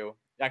easy to do.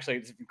 Actually,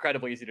 it's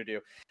incredibly easy to do.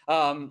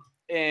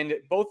 And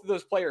both of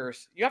those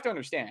players, you have to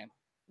understand,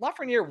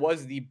 Lafreniere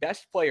was the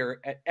best player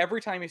at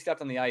every time he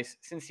stepped on the ice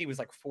since he was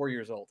like 4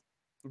 years old.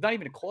 Not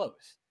even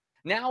close.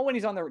 Now, when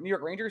he's on the New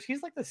York Rangers,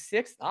 he's like the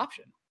sixth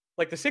option,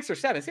 like the 6th or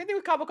 7th. Same thing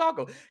with Kaapo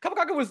Kakko. Kaapo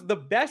Kakko was the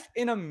best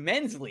in a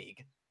men's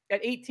league at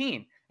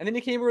 18. And then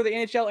he came over to the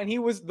NHL and he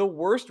was the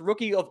worst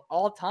rookie of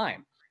all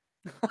time.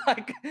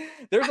 Like,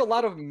 there's a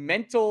lot of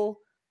mental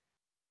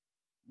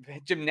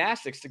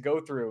gymnastics to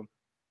go through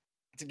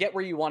to get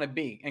where you want to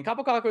be. And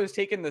Kaapo Kakko has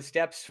taken the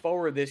steps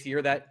forward this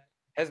year that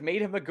has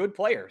made him a good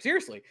player.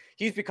 Seriously.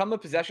 He's become a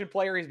possession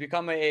player. He's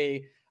become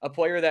a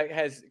player that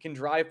can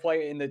drive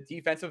play in the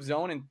defensive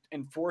zone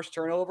and force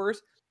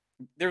turnovers.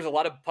 There's a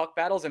lot of puck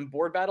battles and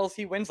board battles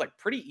he wins like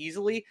pretty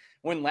easily,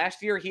 when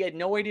last year he had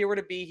no idea where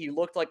to be. He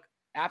looked like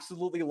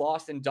absolutely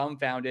lost and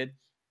dumbfounded,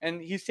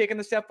 and he's taken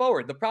the step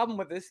forward. The problem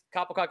with this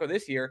Kaapo Kakko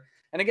this year,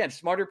 and again,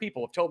 smarter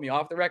people have told me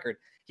off the record,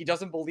 he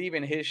doesn't believe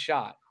in his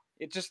shot.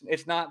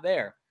 It's not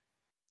there.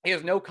 He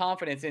has no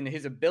confidence in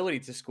his ability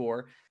to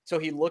score, so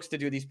he looks to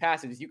do these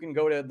passes. You can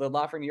go to the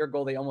Lafreniere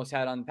goal they almost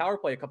had on power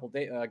play a couple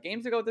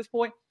games ago at this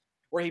point,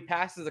 where he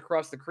passes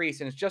across the crease,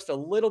 and it's just a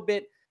little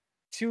bit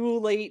too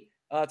late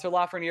to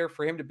Lafreniere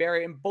for him to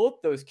bury. And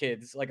both those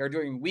kids are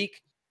doing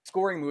weak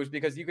scoring moves,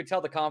 because you could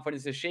tell the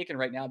confidence is shaken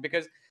right now.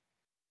 Because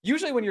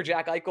usually when you're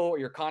Jack Eichel or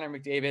you're Connor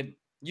McDavid,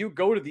 you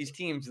go to these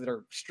teams that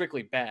are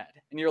strictly bad,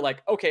 and you're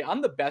like, okay,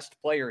 I'm the best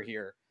player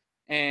here,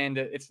 and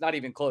it's not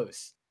even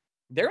close.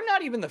 They're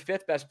not even the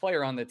 5th best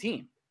player on the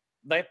team.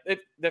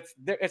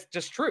 It's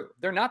just true.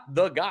 They're not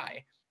the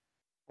guy,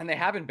 and they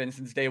haven't been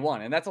since day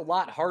one. And that's a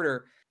lot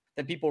harder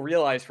than people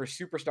realize for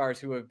superstars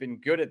who have been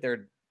good at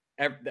their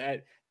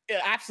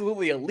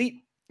absolutely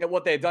elite at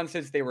what they've done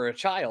since they were a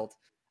child,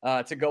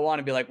 to go on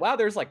and be like, wow,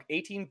 there's like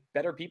 18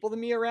 better people than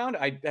me around.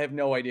 I have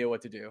no idea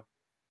what to do.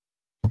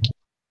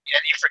 Yeah,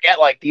 you forget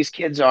these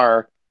kids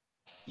are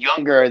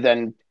younger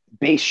than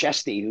Base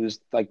Shesty, who's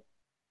like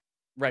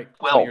right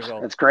 12 years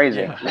old. That's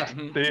crazy. Yeah.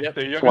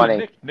 They're younger 20.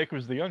 than Nick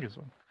was the youngest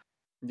one.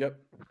 Yep.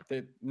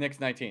 Nick's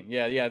 19.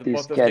 Yeah. These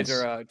Both those kids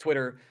are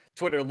Twitter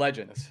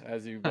legends,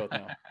 as you both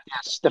know.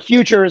 Yes, the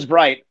future is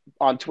bright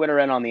on Twitter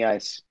and on the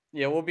ice.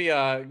 Yeah, we'll be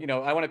I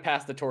want to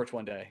pass the torch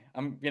one day.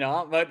 I'm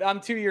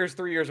 3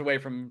 years away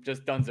from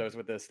just dunzos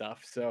with this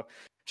stuff. So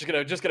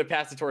just gonna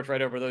pass the torch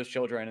right over those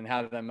children and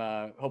have them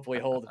hopefully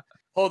hold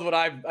what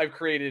I've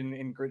created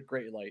in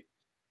great light.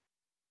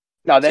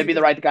 No, they'd be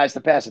the right guys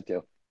to pass it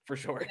to. For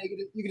sure.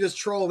 You can just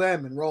troll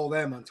them and roll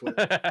them on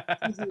Twitter.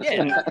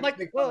 Yeah,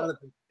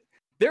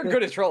 they're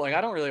good at trolling.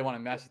 I don't really want to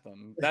mess with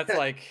them. That's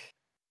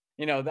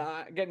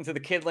getting to the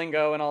kid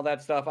lingo and all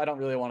that stuff. I don't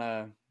really want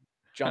to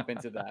jump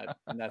into that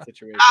in that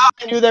situation. I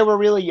knew they were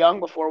really young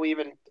before we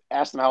even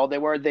asked them how old they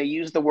were. They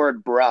used the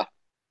word bruh.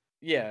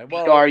 Yeah,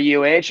 well,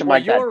 R-U-H.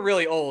 you're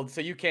really old,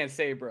 so you can't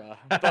say bruh.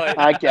 But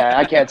I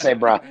can't say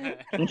bruh.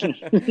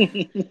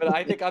 But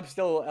I think I'm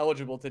still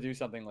eligible to do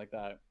something like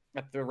that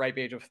at the ripe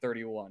age of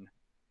 31.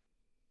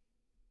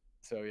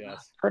 So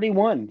yes.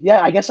 31.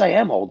 Yeah, I guess I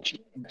am old.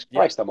 Jesus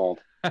Christ, I'm old.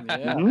 Yeah.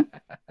 Mm-hmm.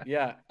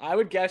 Yeah. I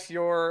would guess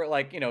you're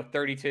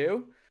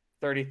 32,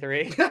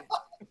 33.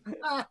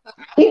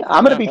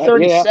 I'm going to be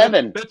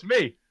 37. That's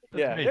me.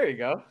 That's me. There you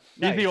go.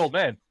 He's the old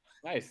man.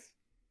 Nice.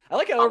 I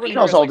like how everybody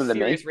knows has older than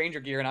me. serious Ranger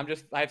gear, and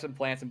I have some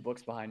plants and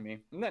books behind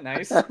me. Isn't that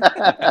nice?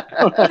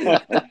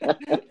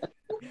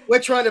 We're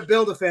trying to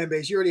build a fan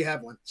base. You already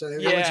have one. So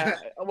yeah.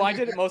 Well, I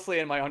did it mostly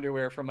in my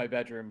underwear from my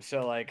bedroom,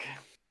 so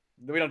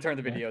we don't turn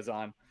the videos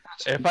on.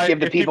 If give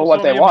the if people what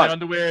saw they me in want. my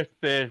underwear,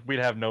 we'd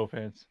have no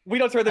fans. We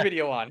don't turn the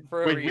video on.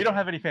 We don't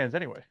have any fans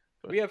anyway.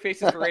 We have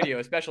faces for radio,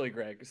 especially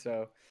Greg.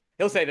 So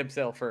he'll say it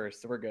himself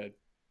first. So we're good.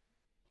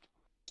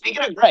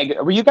 Speaking of Greg,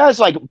 were you guys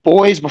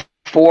boys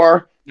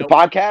before the Nope.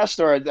 podcast,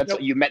 or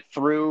Nope. you met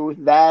through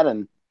that?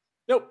 And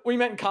Nope, we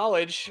met in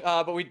college,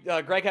 but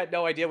Greg had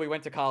no idea we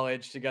went to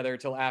college together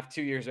until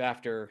 2 years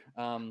after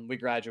we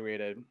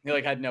graduated. He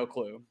had no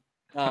clue.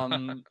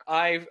 I'm an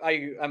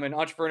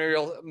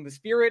entrepreneurial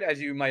spirit,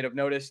 as you might have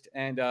noticed,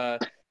 and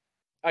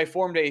I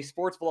formed a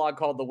sports blog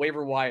called The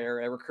Waiver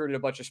Wire. I recruited a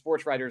bunch of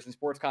sports writers and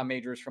sports comm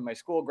majors from my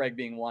school, Greg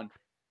being one.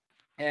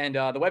 And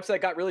the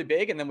website got really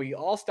big, and then we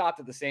all stopped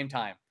at the same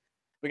time.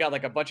 We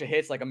got a bunch of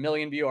hits, 1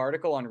 million view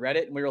article on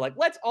Reddit, and we were like,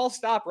 let's all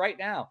stop right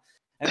now.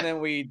 And then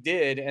we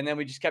did, and then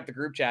we just kept the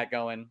group chat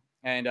going.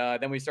 And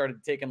then we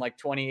started taking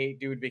 28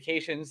 dude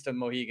vacations to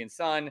Mohegan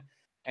Sun,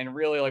 and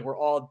really we're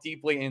all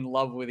deeply in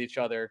love with each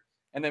other.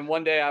 And then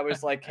one day I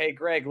was like, hey,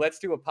 Greg, let's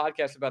do a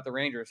podcast about the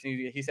Rangers.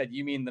 And he said,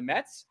 you mean the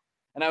Mets?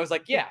 And I was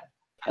like, yeah.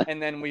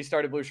 And then we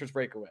started Blue Shirts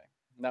Breakaway.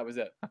 And that was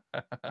it.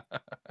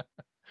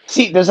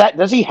 see,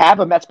 does he have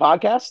a Mets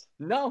podcast?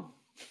 No.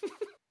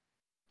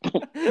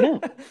 No.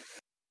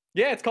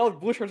 Yeah, it's called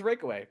Blue Shirts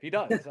Breakaway. He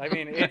does. I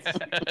mean,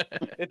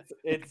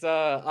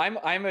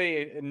 I'm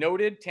a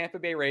noted Tampa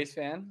Bay Rays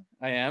fan.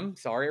 I am.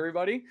 Sorry,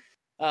 everybody.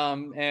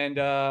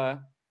 That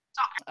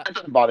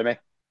doesn't bother me.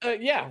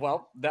 Yeah,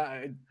 well,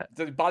 that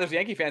bothers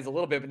Yankee fans a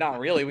little bit, but not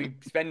really. We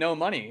spend no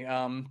money.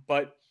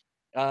 But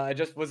I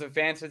just was a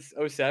fan since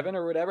 07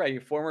 or whatever. I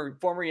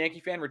former Yankee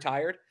fan,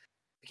 retired,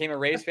 became a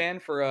Rays fan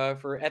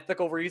for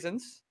ethical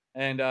reasons,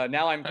 and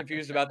now I'm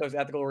confused about those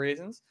ethical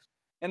reasons.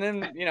 And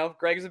then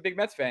Greg is a big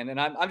Mets fan, and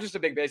I'm just a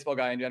big baseball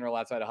guy in general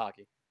outside of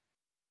hockey.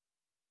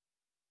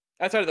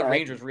 Outside of the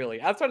Rangers,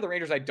 really. Outside of the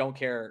Rangers, I don't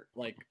care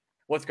like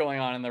what's going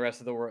on in the rest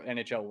of the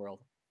NHL world.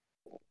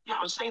 Yeah,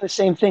 I was saying the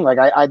same thing. Like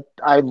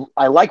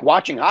I like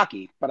watching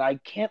hockey, but I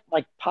can't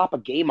like pop a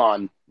game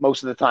on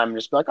most of the time and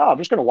just be like, oh, I'm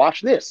just gonna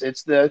watch this.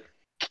 It's the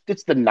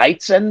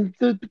Knights and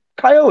the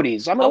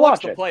Coyotes. I'm gonna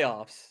watch the it.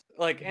 Playoffs.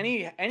 Like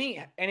any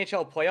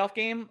NHL playoff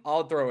game,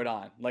 I'll throw it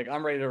on. Like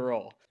I'm ready to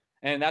roll.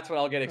 And that's when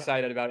I'll get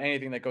excited about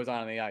anything that goes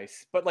on the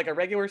ice. But like a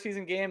regular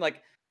season game,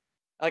 like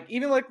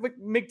even like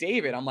with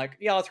McDavid, I'm like,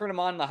 yeah, I'll turn him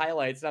on in the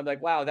highlights, and I'm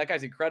like, wow, that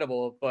guy's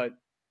incredible. But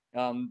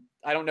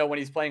I don't know when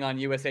he's playing on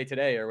USA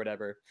Today or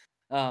whatever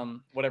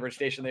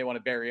station they want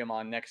to bury him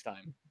on next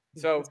time.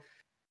 So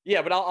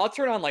yeah, but I'll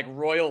turn on like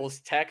Royals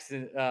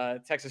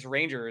Texas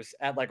Rangers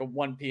at like a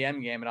 1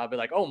 p.m. game, and I'll be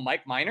like, oh,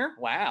 Mike Minor,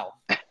 wow.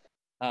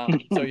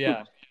 So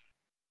yeah.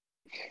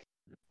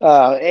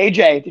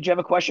 AJ, did you have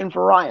a question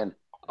for Ryan?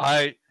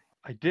 I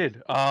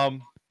did. Wow,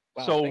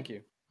 so thank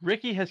you.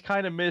 Ricky has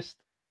kind of missed.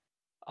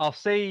 I'll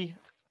say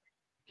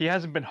he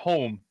hasn't been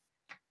home.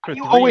 For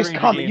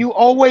You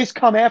always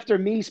come after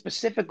me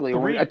specifically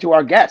to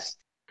our guests.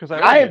 Because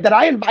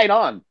I invite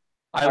on.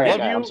 I love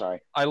you. I'm sorry.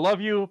 I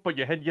love you, but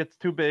your head gets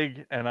too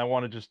big, and I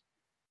want to just,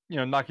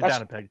 knock you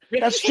down a peg.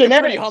 That's genetics.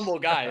 A pretty humble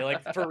guy,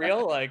 like for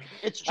real. Like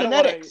it's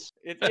genetics.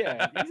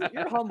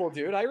 You're humble,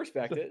 dude. I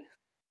respect it.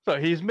 So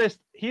he's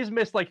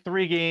missed like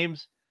 3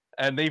 games,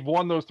 and they've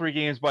won those 3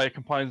 games by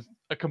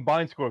a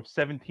combined score of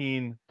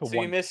 17-1.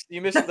 So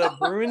you missed the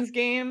Bruins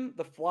game,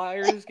 the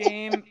Flyers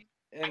game,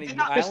 and the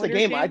Islanders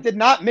game. I did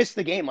not miss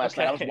the game last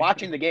night. I was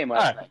watching the game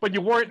last night. But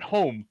you weren't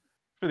home.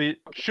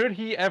 Should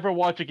he ever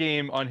watch a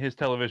game on his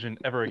television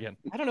ever again?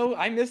 I don't know.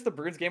 I missed the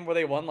Bruins game where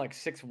they won like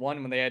 6-1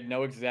 when they had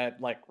no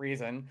exact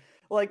reason.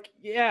 Like,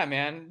 yeah,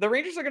 man, the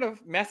Rangers are gonna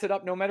mess it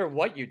up no matter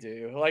what you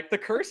do. Like, the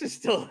curse is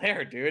still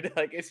there, dude.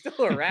 Like, it's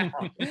still around.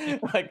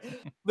 Like,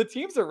 the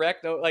team's a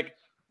wreck. No, like,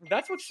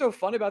 that's what's so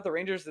fun about the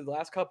Rangers the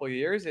last couple of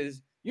years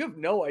is you have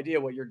no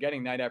idea what you're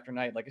getting night after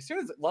night. Like, as soon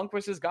as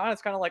Lundqvist is gone,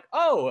 it's kind of like,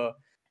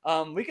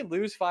 we can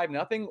lose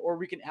 5-0, or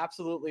we can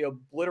absolutely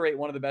obliterate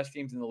one of the best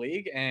teams in the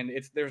league, and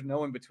there's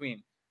no in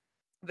between.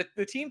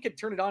 The team can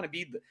turn it on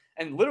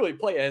and literally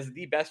play as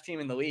the best team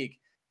in the league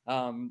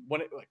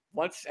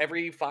once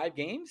every 5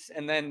 games,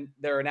 and then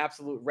they're an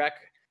absolute wreck,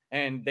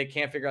 and they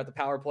can't figure out the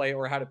power play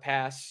or how to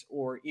pass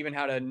or even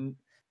how to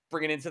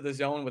bring it into the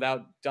zone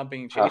without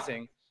dumping and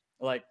chasing.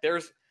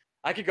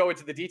 I could go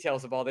into the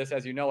details of all this.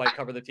 As you know, I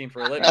cover the team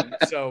for a living.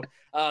 So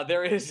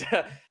there is,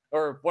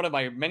 or one of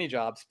my many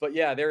jobs. But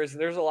yeah, there's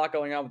a lot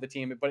going on with the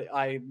team. But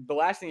the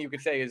last thing you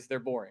could say is they're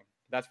boring.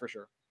 That's for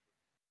sure.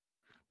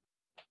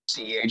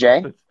 See,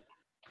 AJ?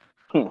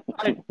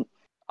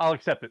 I'll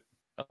accept it.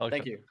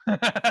 Thank you.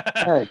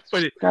 But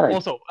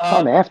also,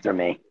 come after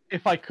me.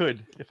 If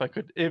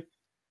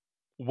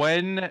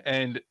when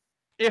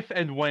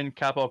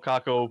Kaapo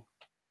Kakko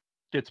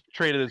gets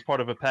traded as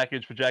part of a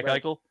package for Jack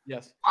Eichel,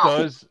 yes.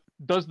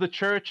 Does the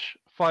church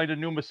find a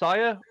new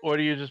Messiah, or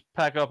do you just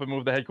pack up and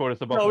move the headquarters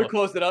to Buffalo? No, we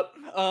closed it up.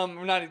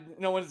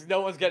 No one's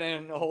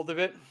getting a hold of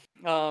it.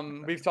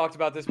 We've talked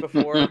about this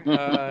before.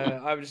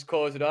 I would just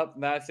close it up,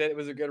 and that's it. It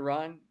was a good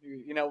run.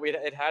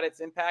 It had its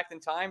impact in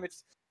time.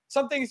 It's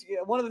some things.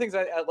 One of the things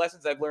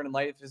lessons I've learned in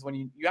life is when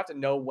you have to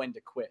know when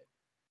to quit.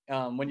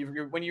 When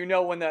you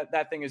know when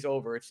that thing is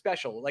over, it's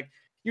special. Like,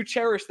 you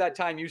cherish that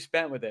time you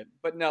spent with it.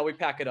 But no, we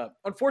pack it up.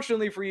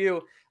 Unfortunately for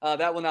you,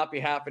 that will not be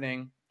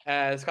happening,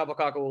 as Kaapo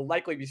Kakko will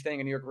likely be staying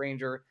a New York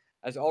Ranger,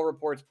 as all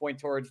reports point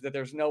towards that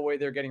there's no way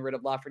they're getting rid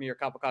of Lafreniere,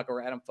 Kaapo Kakko,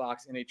 or Adam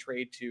Fox in a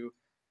trade to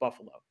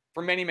Buffalo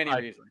for many, many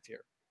reasons here.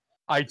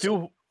 I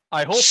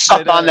hope.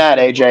 Suck on that,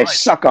 AJ. Right.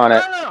 Suck on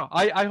it. No.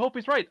 I hope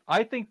he's right.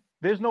 I think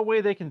there's no way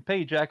they can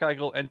pay Jack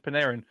Eichel and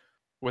Panarin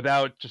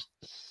without just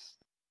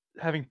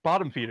having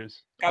bottom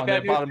feeders on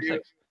their bottom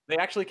 6. They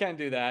actually can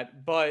do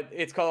that, but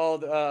it's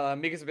called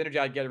Mika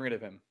Zibanejad getting rid of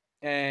him,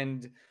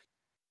 and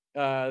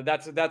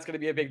that's going to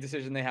be a big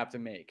decision they have to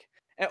make.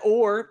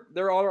 Or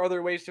there are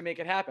other ways to make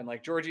it happen.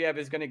 Like, Georgiev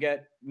is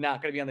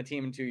not going to be on the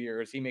team in 2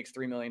 years. He makes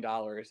 $3 million.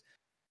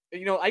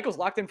 Eichel's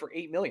locked in for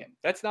 $8 million.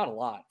 That's not a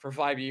lot for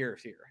 5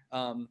 years here.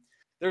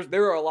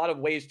 There are a lot of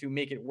ways to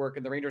make it work,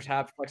 and the Rangers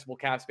have flexible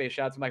cap space.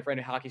 Shout out to my friend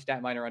Hockey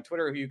Stat Miner on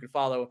Twitter, who you can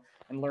follow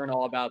and learn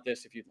all about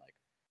this if you'd like.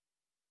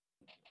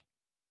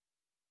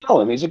 Tell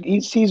him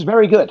he's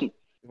very good.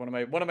 One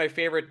of my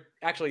favorite,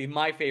 actually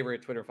my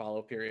favorite Twitter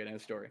follow, period,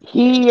 and story.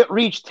 He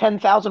reached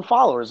 10,000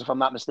 followers, if I'm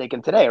not mistaken,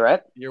 today,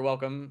 right? You're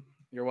welcome.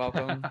 You're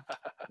welcome.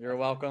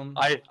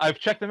 I've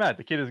checked him out.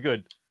 The kid is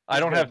good. I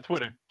don't have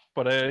Twitter,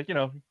 but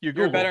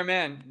you're a better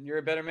man. You're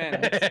a better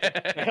man.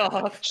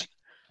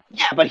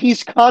 Yeah, but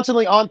he's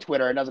constantly on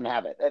Twitter and doesn't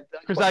have it.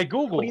 Because I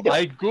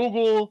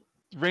Google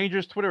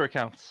Rangers Twitter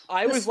accounts.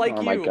 I was like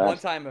you one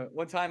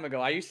time ago.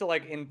 I used to,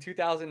 like, in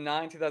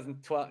 2009,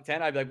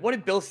 2010, I'd be like, what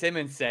did Bill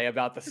Simmons say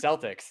about the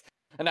Celtics?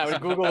 And I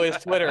would Google his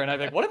Twitter, and I'd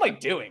be like, "What am I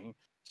doing?"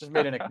 Just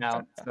made an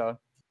account, so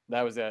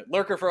that was it.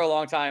 Lurker for a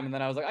long time, and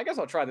then I was like, "I guess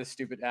I'll try this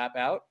stupid app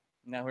out."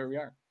 And now here we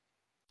are.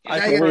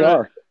 Here we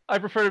are. I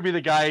prefer to be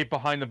the guy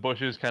behind the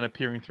bushes, kind of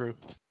peering through.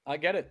 I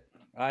get it.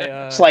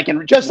 Just like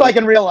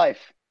in real life.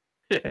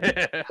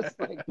 Just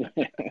like-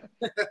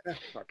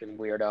 fucking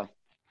weirdo.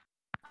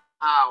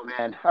 Oh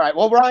man. All right.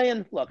 Well,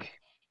 Ryan, look,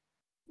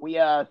 we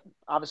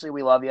obviously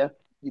we love you.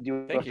 You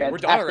do Thank a you. We're done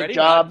fantastic already.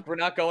 job. We're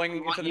not going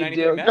into What the you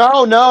 93 do. Mets?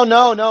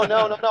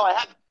 No.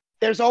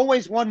 There's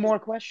always one more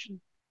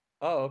question.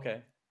 Oh,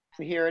 okay.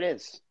 So here it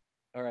is.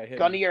 All right. Hit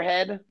Gun to me. your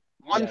head.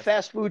 One Yes.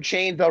 fast food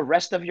chain the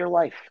rest of your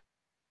life.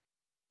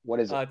 What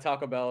is it?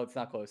 Taco Bell. It's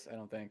not close. I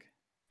don't think.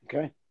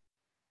 Okay.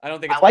 I don't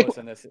think it's I like- close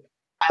in this.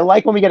 I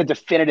like when we get a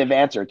definitive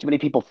answer. Too many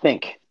people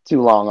think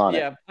too long on it.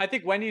 Yeah, I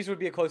think Wendy's would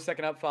be a close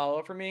second up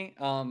follow for me.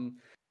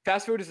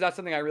 Fast food is not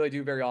something I really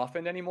do very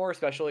often anymore,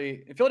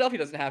 especially Philadelphia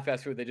doesn't have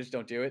fast food. They just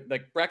don't do it.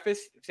 Like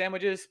breakfast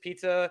sandwiches,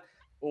 pizza,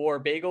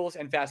 or bagels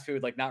and fast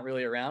food, like not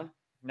really around.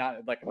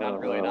 Not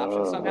really an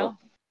option somehow.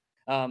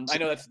 I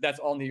know that's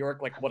all New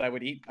York, like what I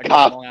would eat. I guess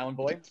I'm a Long Island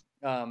boy.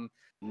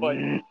 But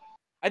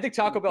I think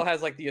Taco Bell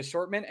has like the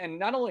assortment, and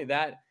not only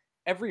that,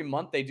 every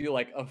month they do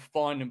like a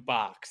fun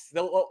box.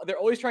 They're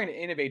always trying to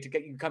innovate to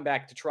get you to come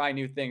back to try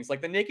new things.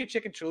 Like the naked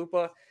chicken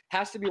chalupa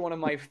has to be one of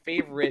my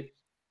favorite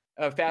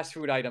fast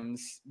food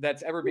items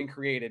that's ever been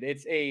created.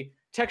 It's a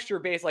texture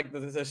based, like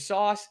the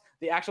sauce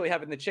they actually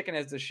have in the chicken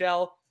as the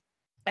shell,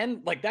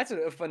 and like that's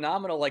a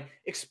phenomenal like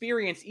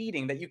experience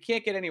eating that you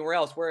can't get anywhere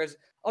else. Whereas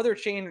other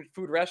chain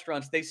food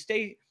restaurants, they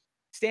stay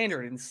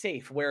standard and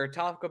safe, where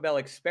Taco Bell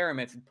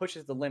experiments and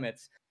pushes the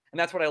limits, and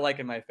that's what I like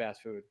in my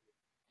fast food.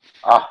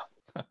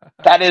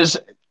 That is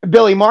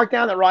Billy. Mark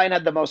down that Ryan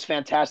had the most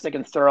fantastic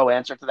and thorough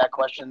answer to that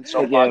question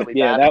so far.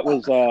 Yeah, that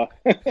was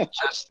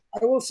just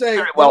I will say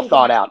very well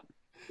thought out.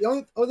 The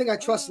only thing I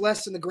trust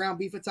less in the ground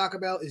beef at Taco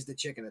Bell is the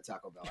chicken at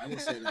Taco Bell. I will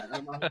say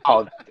that.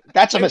 Oh,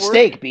 that's a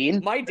mistake,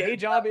 Bean. My day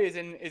job is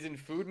in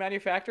food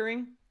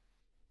manufacturing.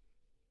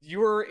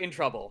 You're in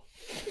trouble.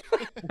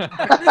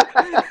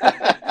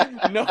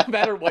 No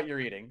matter what you're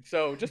eating.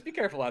 So just be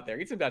careful out there.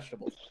 Eat some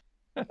vegetables.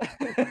 Oh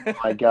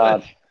my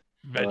God.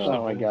 Vegetables.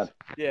 Oh my God.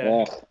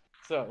 Yeah.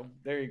 So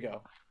there you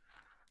go.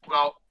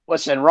 Well,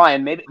 listen,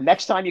 Ryan. Maybe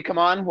next time you come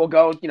on, we'll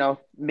go.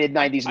 Mid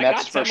 '90s I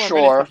Mets got for 10 more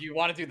sure. minutes if you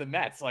want to do the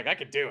Mets, like I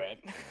could do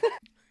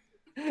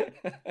it.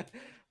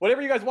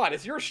 Whatever you guys want.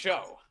 It's your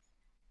show.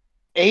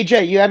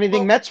 AJ, you have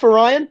anything Mets for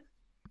Ryan?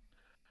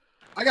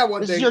 I got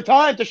one This thing. is your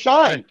time to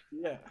shine.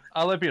 Yeah.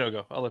 I'll let Pino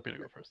go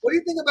first. What do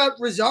you think about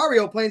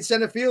Rosario playing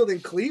center field in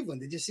Cleveland?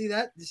 Did you see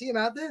that? Did you see him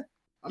out there?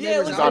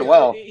 Yeah, He's done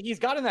well. He's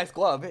got a nice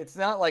glove. It's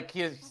not like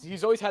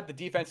he's always had the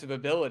defensive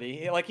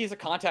ability. Like he's a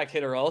contact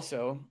hitter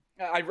also.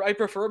 I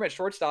prefer him at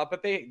shortstop,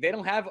 but they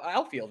don't have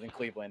outfield in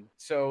Cleveland,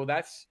 so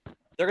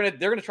they're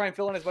gonna try and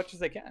fill in as much as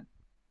they can.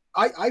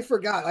 I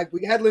forgot. Like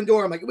we had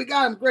Lindor. I'm like, we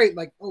got him great.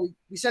 Like, oh,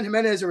 we sent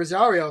Jimenez and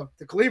Rosario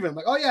to Cleveland. I'm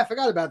like, oh yeah, I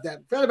forgot about that.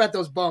 Forgot about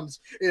those bums.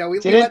 We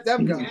let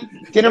them go.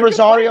 Didn't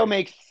Rosario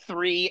make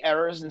 3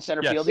 errors in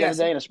center field the Yes.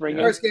 other day in a spring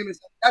game? First game.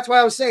 That's why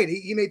I was saying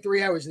he made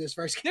 3 errors in his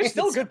first game. They're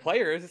still good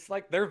players. It's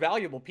like they're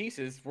valuable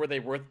pieces. Were they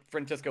worth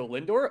Francisco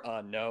Lindor?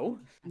 No.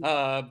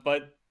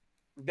 But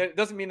that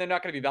doesn't mean they're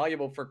not going to be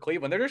valuable for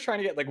Cleveland. They're just trying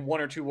to get like 1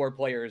 or 2 more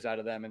players out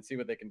of them and see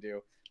what they can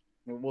do.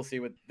 We'll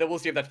see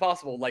if that's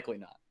possible. Likely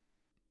not.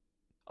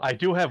 I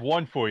do have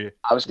one for you.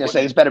 I was going to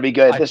say this better be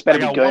good. This better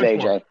I be got good, one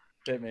for AJ.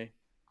 Hit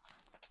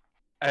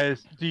me.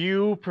 Do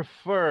you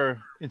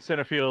prefer in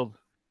center field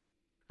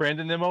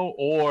Brandon Nimmo,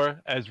 or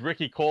as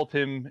Ricky called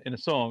him in a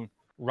song,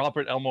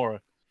 Robert Almora?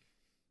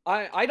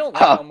 I don't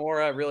like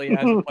Almora really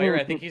as a player.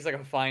 I think he's like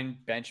a fine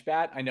bench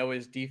bat. I know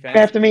his defense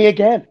After me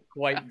again.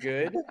 quite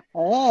good.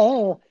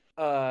 Oh.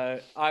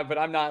 But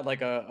I'm not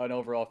like an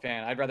overall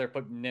fan. I'd rather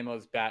put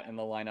Nimmo's bat in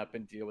the lineup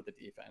and deal with the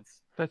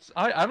defense.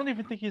 I don't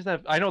even think he's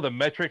that. I know the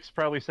metrics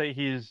probably say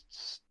he's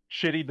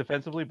shitty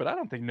defensively, but I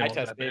don't think Nimmo's I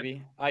test, that bad.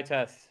 baby. I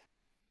test.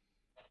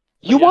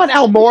 You want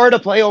Almora to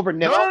play over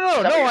Nimmo? No,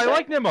 Is that what you're I saying?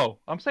 like Nimmo.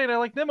 I'm saying I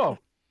like Nimmo.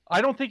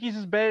 I don't think he's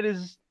as bad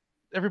as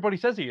everybody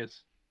says he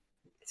is.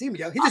 See him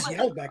yell. He just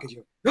yelled back at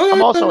you.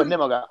 I'm also a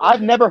Nimmo guy.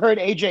 I've never heard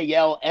AJ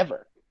yell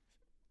ever.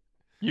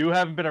 You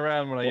haven't been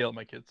around when I yell at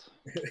my kids.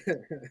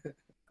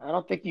 I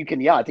don't think you can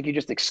yell. I think you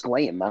just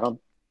exclaim. I don't.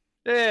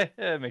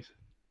 It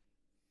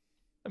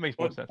makes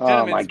more sense. Oh,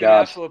 Gentlemen, my it's been an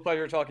gosh. absolute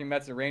pleasure talking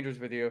Mets and Rangers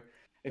with you.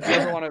 If you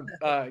ever want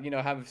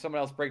to, have someone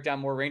else break down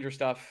more Ranger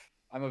stuff,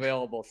 I'm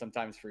available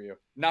sometimes for you.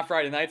 Not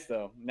Friday nights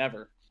though.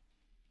 Never.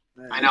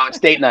 I know it's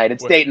date night.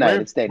 It's date night.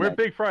 It's date We're night.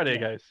 Big Friday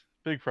guys.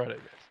 Big Friday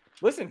guys.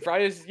 Listen,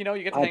 Fridays, you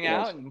get to I hang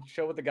guess. out and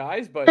chill with the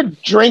guys,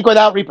 but Drink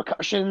without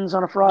repercussions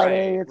on a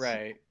Friday. It's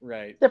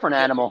right. different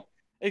animal.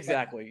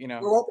 Exactly.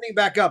 We're opening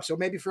back up, so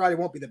maybe Friday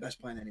won't be the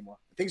best plan anymore.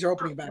 Things are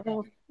opening back up.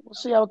 We'll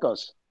see how it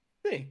goes.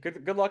 Hey,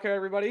 good luck,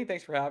 everybody.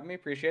 Thanks for having me.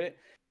 Appreciate it.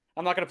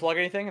 I'm not going to plug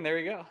anything, and there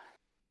you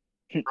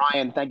go.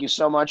 Ryan, thank you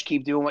so much.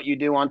 Keep doing what you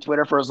do on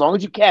Twitter for as long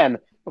as you can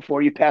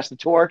before you pass the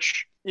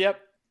torch.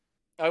 Yep.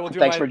 I will do.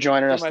 Thanks for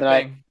joining us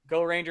tonight.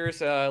 Go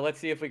Rangers. Let's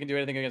see if we can do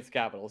anything against the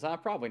Capitals.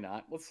 Probably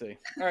not. Let's see.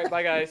 All right,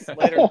 bye guys.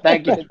 Later.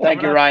 Thank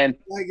you, Ryan.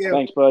 Thank you.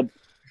 Thanks, bud.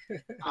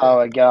 Oh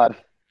my God,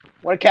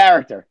 what a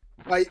character!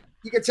 Like,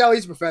 you can tell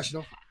he's a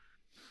professional.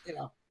 You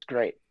know,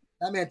 Great.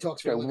 that man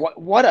talks for a living.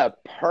 What a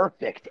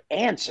perfect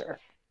answer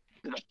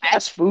to the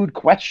fast food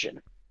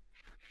question.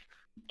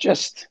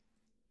 Just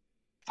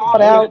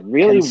thought out,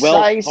 Really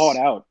well concise. thought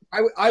out.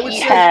 I would He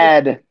say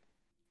had.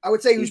 I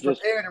would say he was He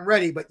just- prepared and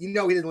ready, but he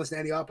didn't listen to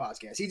any of our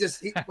podcasts. He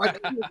was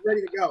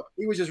ready to go.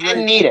 He was just Didn't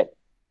ready. need it.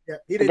 Yeah,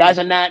 he The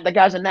didn't.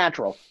 guy's a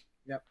natural.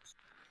 Yep.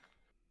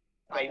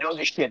 He knows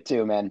his shit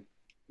too, man.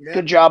 Yeah.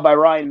 Good job by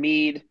Ryan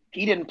Mead.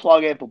 He didn't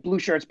plug it, but Blue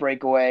Shirts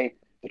Breakaway,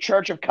 the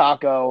Church of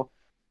Kako,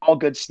 all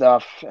good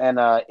stuff. And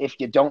if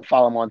you don't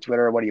follow him on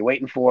Twitter, what are you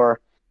waiting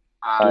for?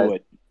 Do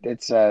it.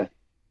 It's the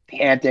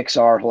antics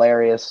are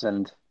hilarious,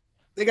 and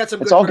They got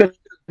some. it's all good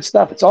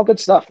stuff. It's all good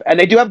stuff, and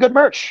they do have good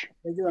merch.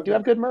 They They do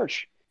have good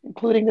merch,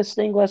 including the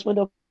stained glass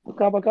window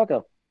Cabo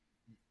Kako.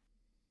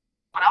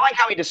 But I like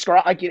how he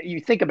described. Like you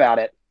think about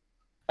it.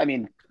 I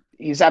mean,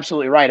 he's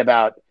absolutely right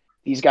about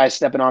these guys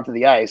stepping onto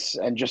the ice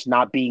and just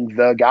not being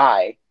the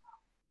guy.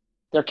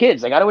 They're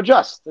kids. They got to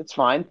adjust. It's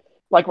fine.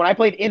 Like when I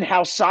played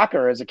in-house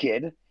soccer as a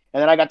kid, and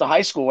then I got to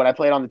high school when I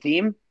played on the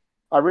team,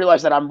 I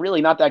realized that I'm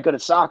really not that good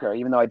at soccer,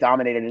 even though I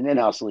dominated an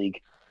in-house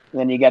league. And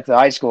then you get to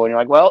high school, and you're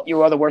like, well,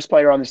 you are the worst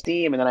player on this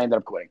team, and then I ended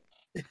up quitting.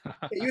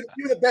 You're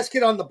the best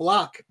kid on the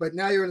block, but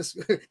now you're in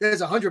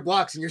there's 100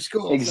 blocks in your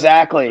school. so-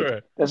 Exactly.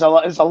 Sure. There's a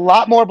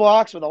lot more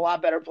blocks with a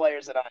lot better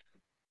players than I.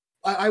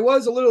 I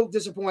was a little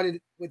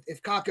disappointed with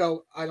if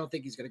Kako. I don't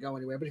think he's going to go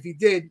anywhere. But if he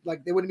did,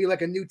 like there wouldn't be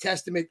like a New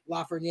Testament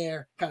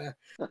Lafreniere kind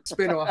of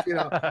spinoff, you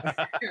know.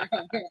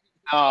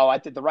 No, I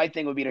think the right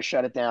thing would be to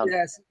shut it down.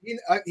 Yes,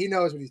 he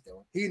knows what he's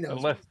doing. He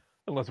knows.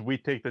 unless we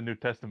take the New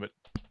Testament.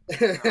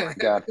 Oh my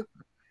God.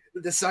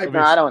 The disciple. No,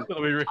 I don't.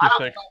 That'll be Ricky's I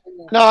thing.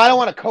 No, I don't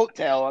want to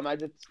coattail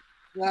him.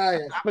 Ah,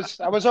 yeah.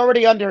 I was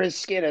already under his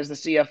skin as the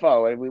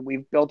CFO, and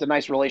we've built a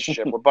nice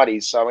relationship. We're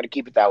buddies, so I'm going to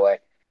keep it that way.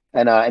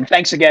 And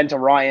thanks again to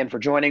Ryan for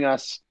joining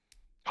us,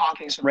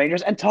 talking some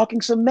Rangers and talking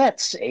some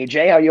Mets.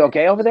 AJ, are you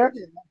okay over there?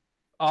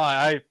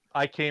 I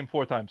came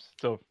 4 times,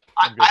 so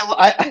I'm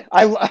good.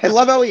 I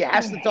love how he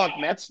has to talk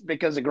Mets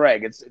because of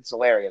Greg. It's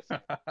hilarious.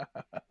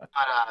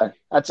 But,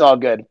 that's all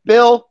good.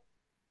 Bill,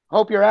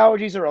 hope your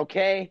allergies are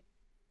okay.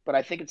 But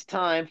I think it's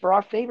time for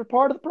our favorite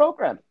part of the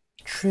program.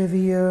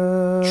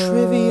 Trivia.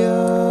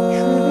 Trivia.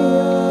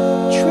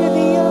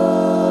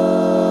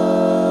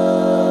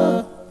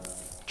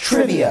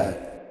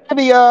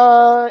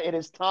 It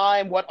is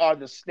time. What are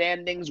the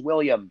standings,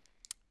 William?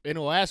 In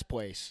last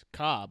place,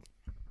 Cobb.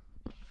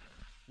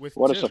 With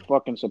What 2. a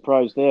fucking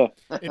surprise there.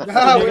 In,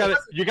 No,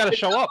 you gotta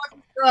show up.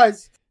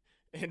 Guys,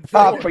 in,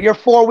 For your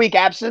 4-week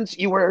absence,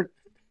 you were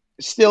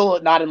still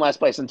not in last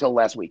place until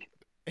last week.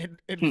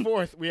 in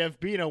fourth, we have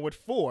Bino with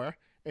 4.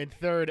 In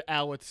third,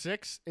 Al with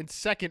 6. In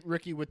second,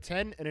 Ricky with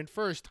 10. And in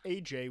first,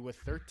 AJ with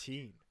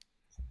 13.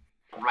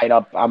 Right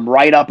up. I'm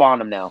right up on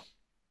him now.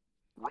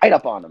 Right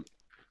up on him.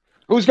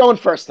 Who's going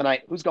first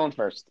tonight? Who's going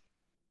first?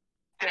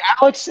 Did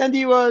Alex send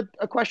you a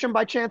question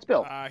by chance,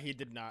 Bill? He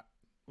did not.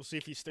 We'll see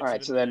if he sticks All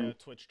right, it so in then- the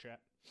Twitch chat.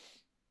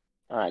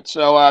 All right.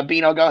 So,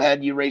 Bino, go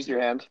ahead. You raised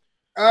your hand.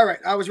 all right.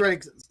 I was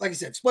ready. Like I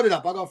said, split it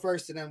up. I'll go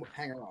first and then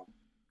hang around.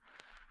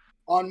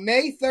 On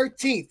May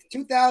 13th,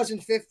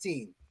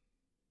 2015,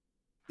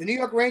 the New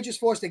York Rangers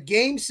forced a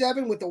Game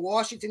 7 with the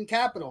Washington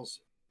Capitals,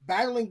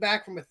 battling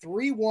back from a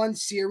 3-1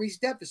 series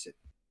deficit.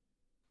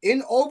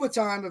 In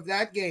overtime of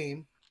that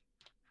game,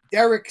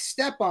 Derek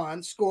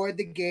Stepan scored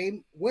the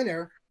game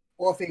winner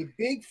off a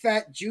big,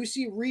 fat,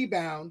 juicy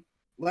rebound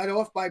led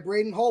off by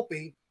Braden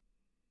Holtby.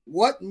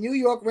 What New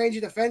York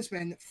Ranger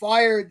defenseman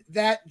fired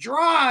that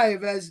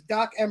drive, as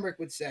Doc Emmerich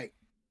would say?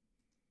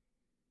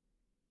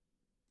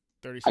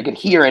 30 I could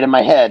seconds. hear it in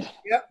my head.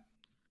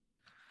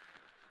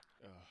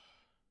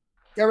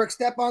 Derek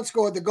Stepan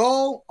scored the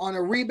goal on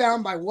a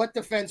rebound by what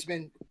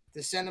defenseman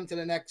to send him to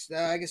the next,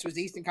 I guess it was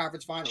the Eastern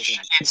Conference Finals.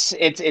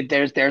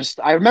 There's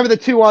I remember the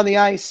 2 on the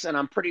ice, and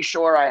I'm pretty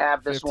sure I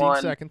have this 15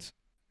 one. seconds.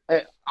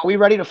 Are we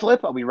ready to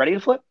flip? Are we ready to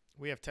flip?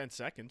 We have 10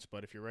 seconds,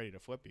 but if you're ready to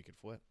flip, you can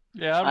flip.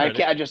 Yeah, I'm I ready.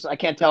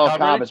 can't tell if Cobb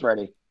Cobb ready? is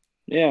ready.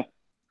 Yeah,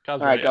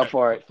 Cobb's All right, ready. go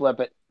for it. Flip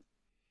it.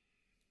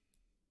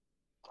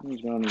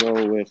 he's going to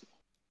go with.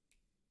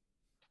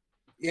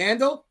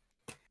 Yandel?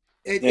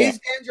 It Yeah. is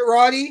Dan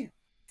Girardi,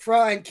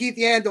 and Keith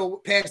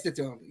Yandel passed it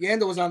to him.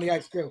 Yandel was on the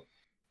ice too.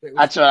 It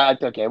was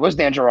That's okay. It was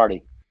Dan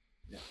Girardi.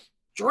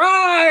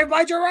 drive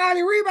by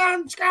Girardi,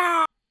 rebound,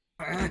 score!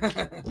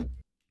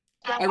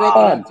 I wrote that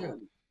down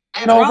too.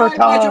 In Drive by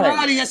overtime.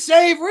 Girardi, a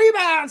save,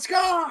 rebound,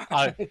 score!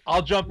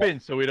 I'll jump in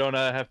so we don't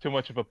have too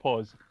much of a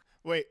pause.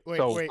 Wait.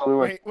 So- wait.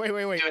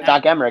 Doing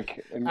Doc Emmerich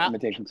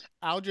imitations.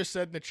 Al just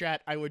said in the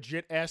chat, I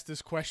legit asked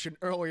this question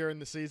earlier in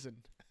the season.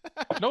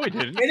 No, he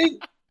didn't. Did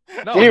he?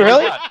 No, Did he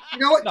really? not. You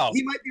know what? No.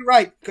 He might be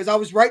right because I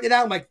was writing it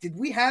out. I'm like, did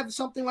we have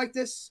something like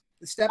this?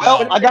 The step.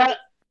 Well, No. I got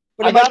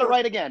But it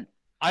right again.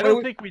 I But it don't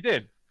was- think we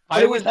did. but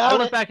I it was-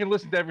 went back and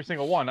listened to every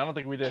single one. I don't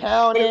think we did.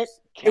 Count it.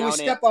 It was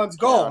count Stepan's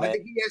goal. count I it.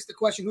 think he asked the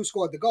question, who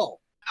scored the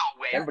goal?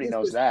 No way. Everybody This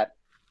knows was- that.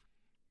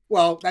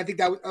 Well, I think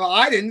that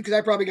I didn't because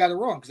I probably got it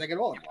wrong because I get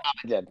all of them wrong.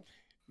 I did.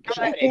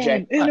 Go ahead,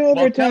 AJ. In Well,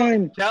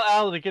 overtime. Tell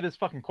Al to get his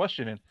fucking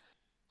question in.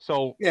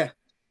 So, Yeah.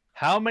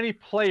 how many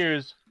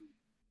players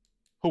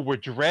who were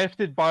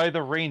drafted by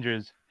the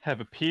Rangers have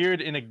appeared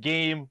in a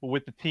game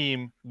with the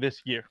team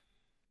this year?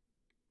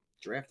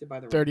 Drafted by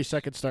the 30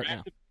 seconds start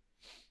now.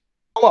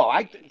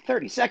 Whoa,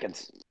 30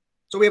 seconds.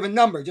 So we have a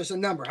number, just a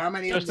number. How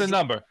many? Just a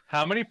number.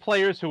 How many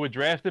players who were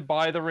drafted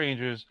by the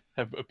Rangers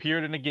have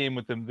appeared in a game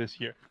with them this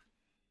year?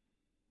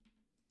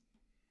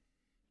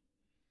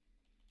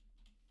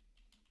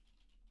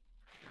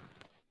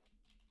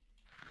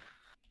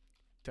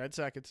 Ten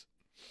seconds.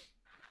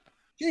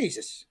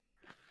 Jesus.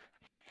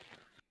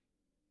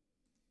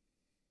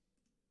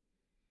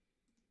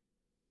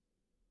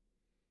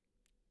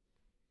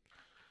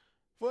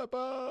 Flip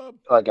up.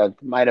 Like I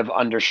might have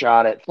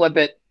undershot it. Flip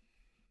it.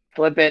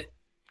 Flip it.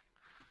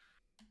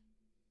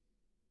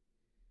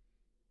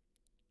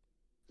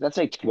 Does that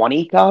say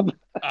 20, Cobb?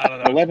 I don't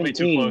know. 11 It's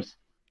way too team. close.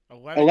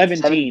 11.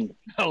 11.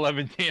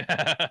 11.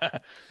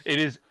 It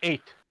is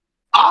 8.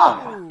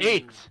 Ah! Ooh.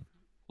 8.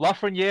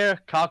 Lafreniere,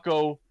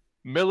 Kako,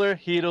 Miller,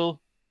 Hedel,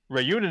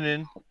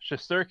 Reunanen,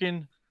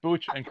 Shesterkin,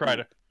 Buch, and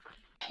Kreider.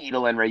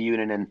 Hedel and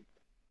Reunanen.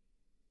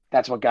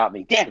 That's what got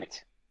me. Damn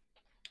it.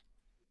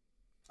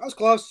 That was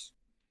close.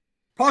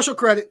 Partial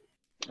credit.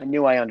 I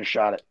knew I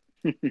undershot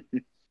it.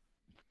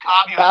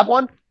 Cobb, you have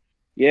one?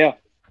 Yeah.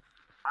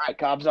 All right,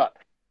 Cobb's up.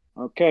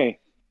 Okay.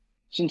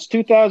 Since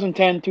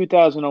 2010,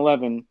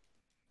 2011,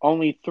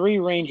 only 3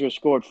 Rangers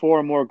scored 4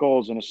 or more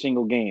goals in a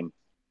single game.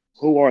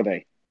 Who are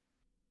they?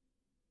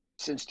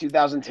 Since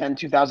 2010,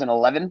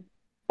 2011?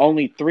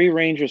 Only 3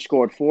 Rangers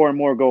scored 4 or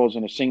more goals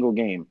in a single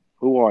game.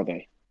 Who are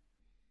they?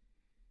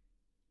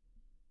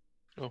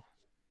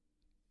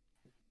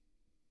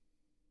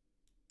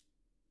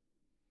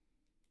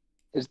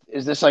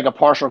 Is this like a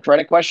partial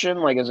credit question?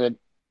 Like, is it?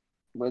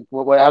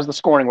 How's the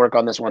scoring work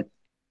on this one?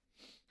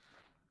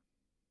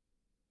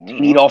 I Do don't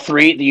you need know. all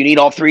 3? Do you need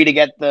all 3 to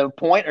get the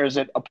point, or is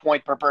it a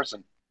point per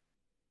person?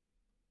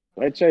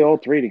 I'd say all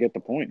 3 to get the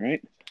point,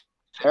 right?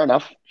 Fair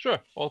enough. Sure,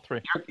 all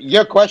 3.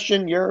 Your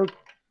question. Your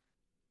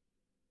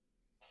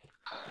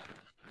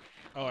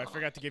Oh, I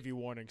forgot to give you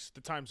warnings.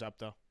 The time's up,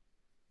 though.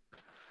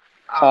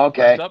 oh,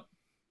 okay. Time's up.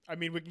 I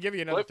mean, we can give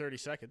you another Flip. 30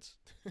 seconds.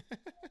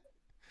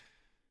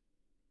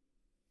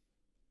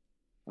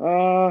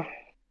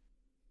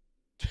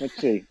 Let's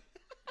see.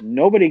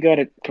 Nobody got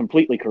it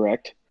completely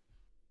correct.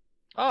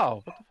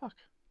 Oh, what the fuck?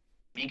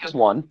 Mika's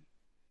one.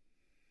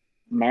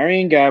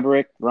 Marian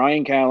Gaborik,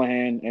 Ryan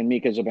Callahan, and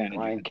Mika Zibanejad.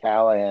 Ryan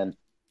Callahan.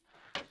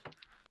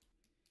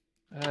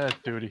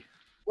 Duty.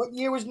 What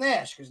year was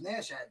Nash? Because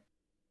Nash had,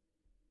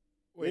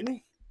 Wait,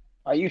 didn't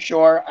Are you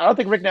sure? I don't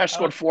think Rick Nash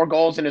scored 4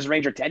 goals in his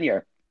Ranger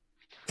tenure.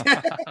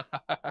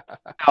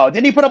 Oh,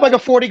 didn't he put up like a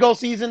 40-goal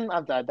season? I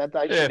Yeah,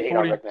 should hate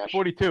on Rick Nash.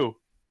 42.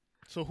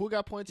 so who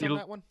got points on You-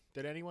 that one?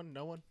 Did anyone?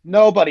 No one?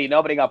 Nobody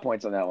got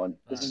points on that one.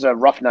 This is a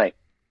rough night.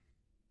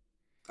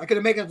 I could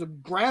have made up the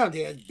ground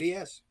here.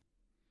 BS.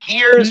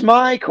 Here's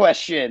my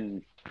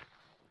question.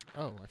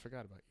 Oh, I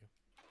forgot about you.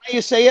 How do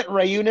you say it?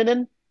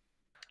 Reunanen?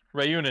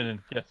 Reunanen,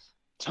 yes.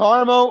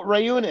 Tarmo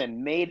Reunanen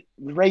made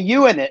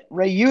Reunanen.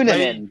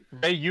 Reunanen.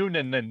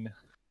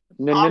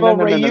 Tarmo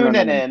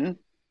Reunanen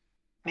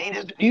made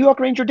his New York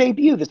Ranger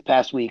debut this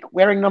past week,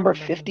 wearing number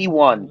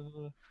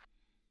 51.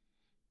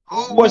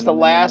 Who was the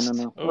last?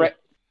 No. Oh.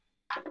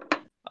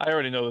 I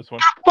already know this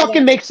one.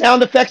 Fucking make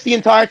sound effects the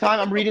entire time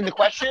I'm reading the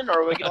question,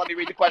 or are we gonna let me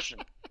read the question?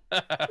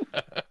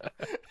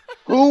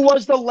 Who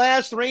was the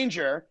last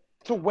Ranger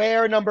to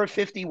wear number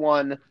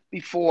 51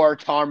 before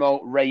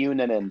Tarmo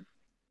Reunanen?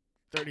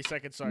 30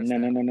 seconds starts No.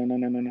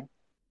 now.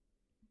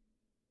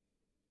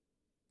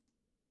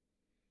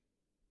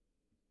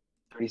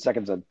 30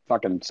 seconds of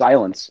fucking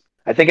silence.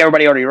 I think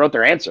everybody already wrote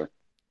their answer.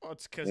 Oh,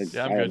 it's because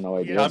Yeah, I'm I have good. no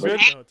idea. Yeah, I'm but-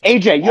 good.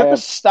 AJ, you have to I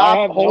stop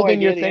have no holding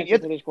idea your the thing. answer You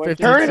to have this to question.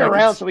 15 turn it seconds.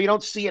 around so we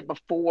don't see it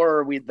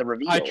before the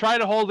reveal. I try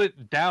to hold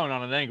it down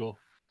on an angle.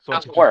 So I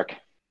Doesn't can work.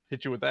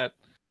 hit you with that.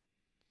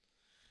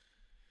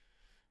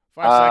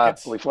 5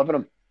 seconds. Are we flipping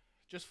them?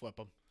 Just flip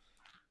them.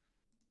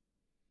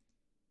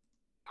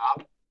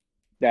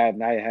 That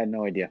I had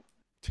no idea.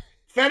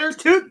 Fedor's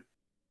toot.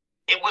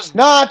 It was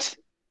not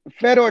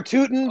Fedor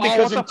Tutin Oh,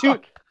 because what the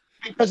fuck?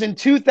 because in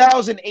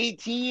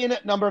 2018,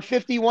 number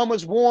 51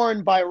 was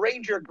worn by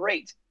Ranger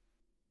great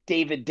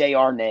David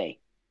Desharnais.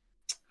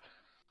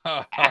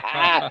 You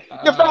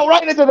fell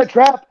right into the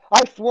trap.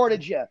 I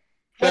thwarted you.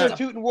 Fedor The-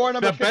 Tutin wore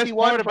number the best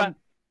 51 part from about-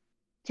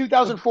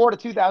 2004 to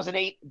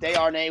 2008.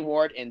 Desharnais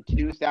wore it in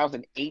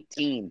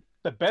 2018.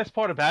 The best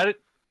part about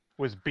it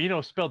was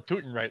Bino spelled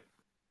Tootin right.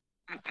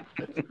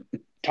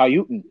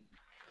 Tayutin.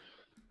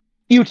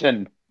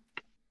 Tutin.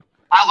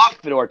 I love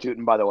Fedor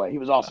Tutin, by the way. He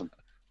was awesome.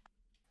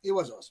 It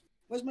was awesome.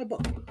 Where's my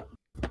book?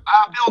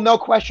 Bill, no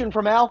question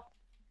from Al?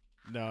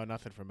 No,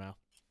 nothing from Al.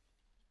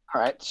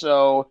 All right,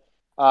 so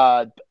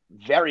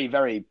very,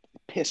 very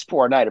piss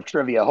poor night of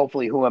trivia.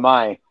 Hopefully, Who Am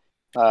I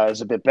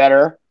is a bit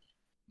better.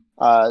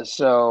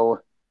 So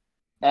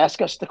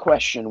ask us the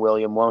question,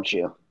 William, won't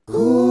you?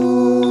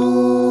 Who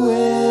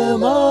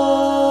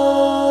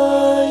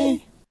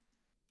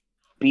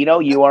Vito,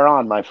 you are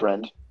on, my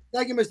friend.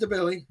 Thank you, Mr.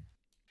 Billy.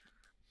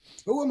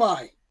 Who am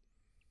I?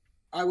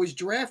 I was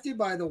drafted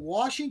by the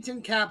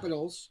Washington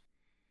Capitals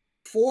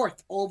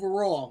 4th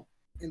overall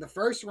in the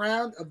first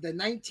round of the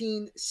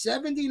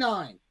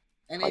 1979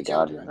 NHL My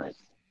God, draft.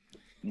 nice.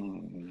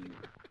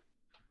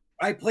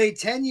 I played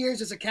 10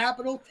 years as a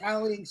Capital,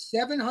 tallying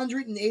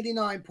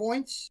 789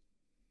 points.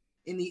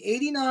 In the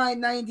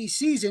 89-90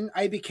 season,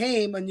 I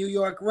became a New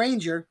York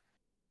Ranger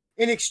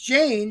in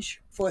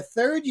exchange for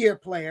third-year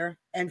player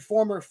and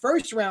former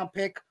first-round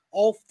pick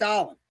Ulf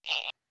Dahlin.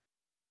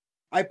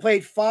 I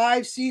played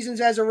 5 seasons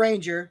as a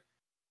Ranger,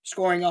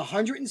 scoring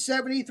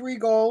 173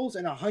 goals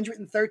and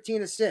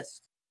 113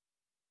 assists.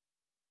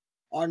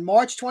 On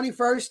March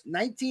 21st,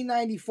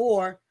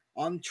 1994,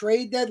 on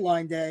trade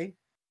deadline day,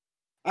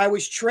 I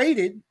was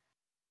traded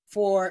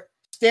for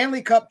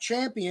Stanley Cup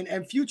champion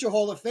and future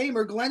Hall of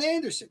Famer Glenn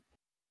Anderson.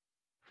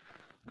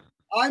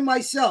 I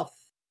myself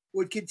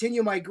would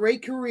continue my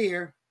great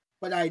career,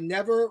 but I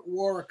never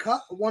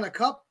won a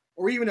cup,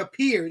 or even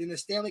appeared in the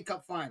Stanley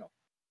Cup final.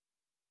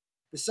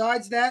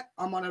 Besides that,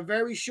 I'm on a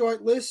very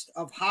short list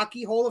of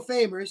Hockey Hall of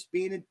Famers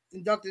being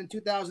inducted in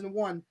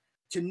 2001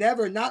 to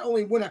never not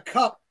only win a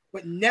cup,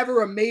 but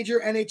never a major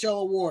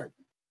NHL award.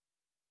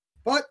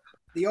 But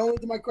the only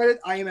to my credit,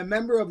 I am a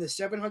member of the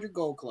 700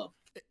 Gold Club.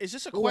 Is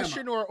this a Who am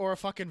question or a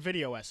fucking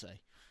video essay?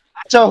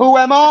 So who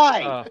am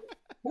I?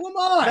 Who am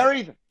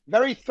I?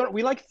 Very thorough.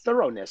 We like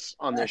thoroughness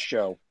on this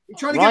show. You're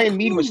trying to Ryan give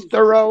Mead was clues.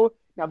 thorough.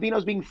 Now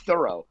Vino's being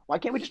thorough. Why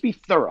can't we just be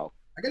thorough?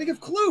 I gotta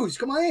give clues.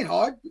 Come on, ain't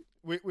hard.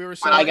 We were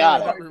so I got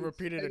that it. we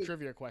repeated a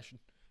trivia question.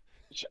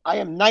 I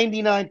am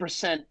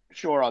 99%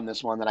 sure on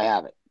this one that I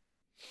have it.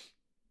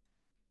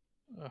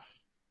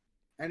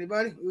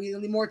 Anybody? We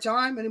need more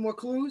time? Any more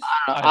clues?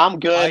 I'm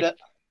good.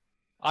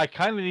 I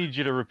kind of need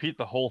you to repeat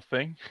the whole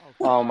thing.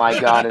 Oh my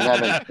God in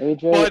heaven.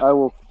 AJ, But- I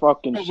will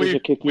fucking We, scissor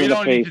kick you we in the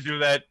don't need face. to do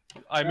that.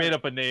 I made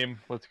up a name.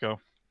 Let's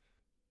go.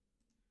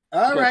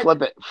 All Okay,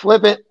 right.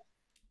 Flip it.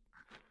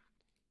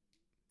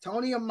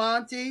 Tony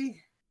Amonte.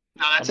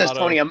 No, that says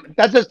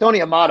Amato.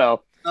 Tony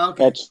Amato.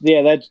 Okay.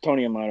 That's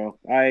Tony Amato.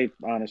 I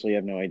honestly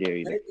have no idea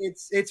either.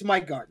 It's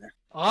Mike Gardner.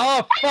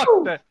 Oh,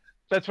 fuck.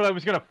 That's what I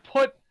was going to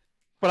put.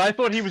 But I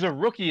thought he was a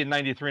rookie in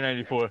 93,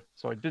 94,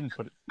 so I didn't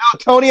put it. No,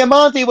 Tony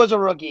Amonte was a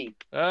rookie.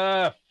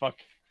 Fuck.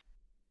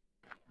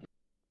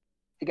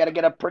 You got to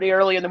get up pretty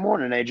early in the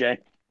morning, AJ.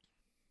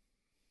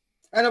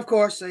 And of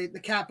course, the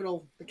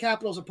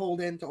Capitals are pulled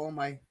into all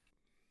my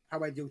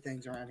how I do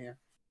things around here.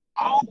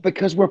 Oh,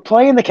 because we're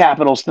playing the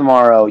Capitals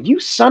tomorrow. You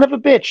son of a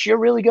bitch. You're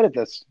really good at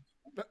this.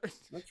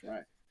 That's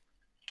right.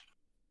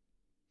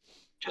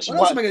 Just What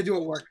else am I gonna do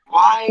at work?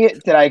 Why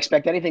did I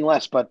expect anything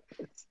less but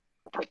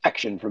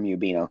perfection from you,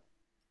 Bino?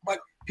 But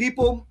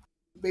people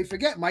may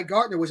forget Mike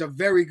Gardner was a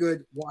very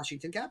good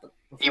Washington Capital.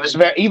 He was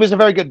a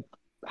very good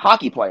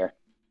hockey player.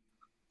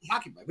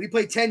 Hockey player, but he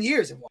played 10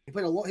 years in Washington. He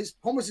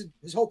played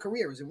his whole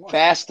career was in Washington.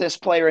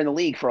 Fastest player in the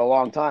league for a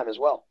long time as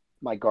well,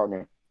 Mike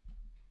Gardner.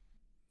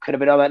 Could have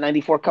been on that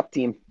 94 Cup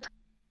team.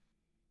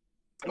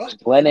 But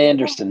Glenn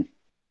Anderson.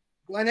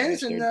 Glenn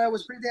Anderson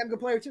was a pretty damn good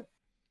player too.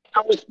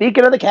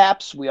 Speaking of the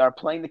Caps, we are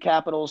playing the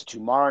Capitals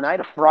tomorrow night,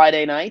 a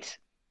Friday night.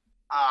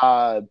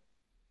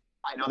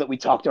 I know that we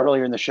talked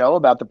earlier in the show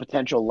about the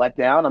potential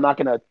letdown. I'm not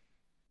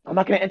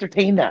gonna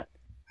entertain that.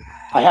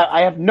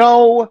 I have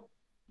no.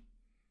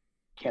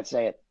 Can't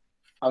say it.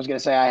 I was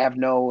gonna say I have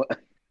no.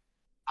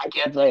 I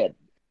can't say it.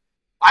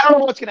 I don't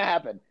know what's gonna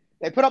happen.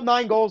 They put up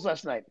 9 goals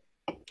last night.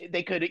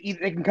 They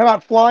can come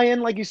out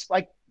flying like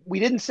we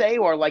didn't say,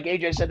 or like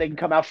AJ said, they can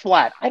come out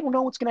flat. I don't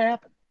know what's gonna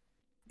happen.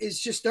 Is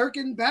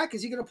Shesterkin back?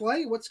 Is he going to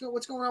play? What's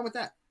going on with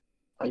that?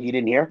 Oh, you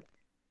didn't hear?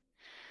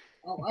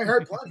 Oh, I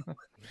heard plenty.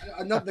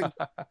 Nothing.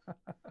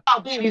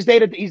 Oh, dude, he's day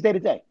to day. He's day to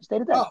day.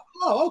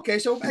 Oh, okay.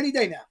 So any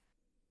day now.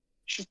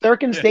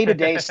 Shesterkin's day to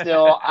day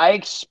still. I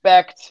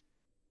expect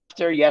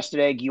after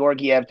yesterday,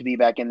 Georgiev to be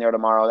back in there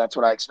tomorrow. That's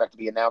what I expect to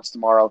be announced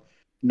tomorrow.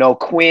 No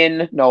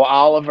Quinn, no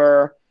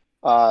Oliver.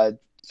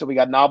 So we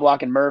got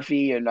Knobloch and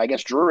Murphy, and I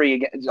guess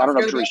Drury. I don't know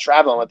if Drury's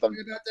traveling with them.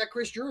 What about that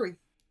Chris Drury?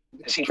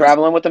 Is he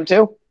traveling with them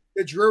too?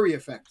 The Drury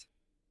effect.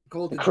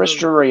 Called The Chris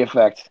Drury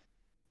effect.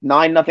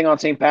 9-0 on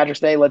St. Patrick's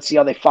Day. Let's see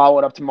how they follow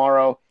it up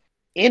tomorrow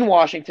in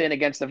Washington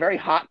against a very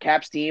hot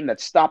Caps team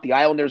that stopped the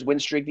Islanders' win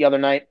streak the other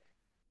night.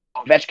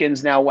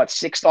 Ovechkin's now,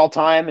 6th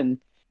all-time in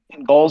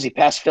goals. He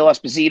passed Phil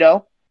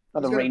Esposito,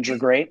 another Ranger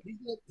great.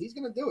 He's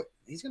going to do it.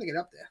 He's going to get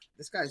up there.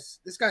 This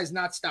guy's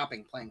not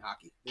stopping playing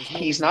hockey.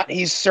 He's not.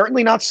 He's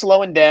certainly not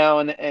slowing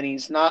down, and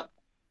he's not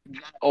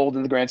that old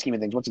in the grand scheme of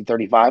things. What's he,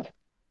 35?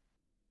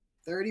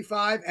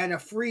 35 and a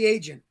free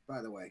agent,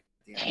 by the way.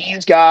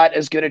 He's got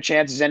as good a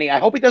chance as any. I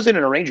hope he does it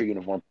in a Ranger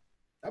uniform.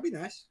 That'd be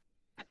nice.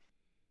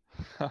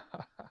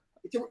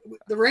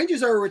 The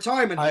Rangers are a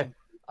retirement home.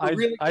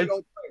 Really good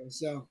old players,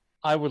 so.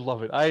 I would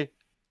love it. I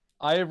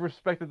have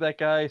respected that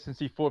guy since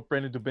he fought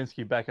Brandon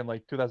Dubinsky back in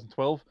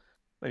 2012.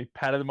 He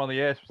patted him on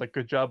the ass. Was like,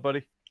 "Good job,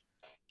 buddy."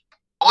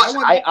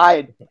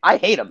 I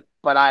hate him,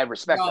 but I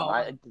respect him.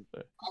 I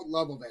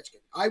love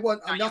Ovechkin. I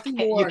want nothing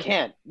more.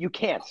 You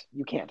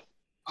can't.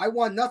 I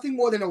want nothing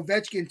more than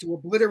Ovechkin to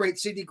obliterate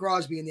Sidney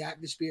Crosby in the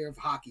atmosphere of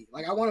hockey.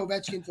 Like I want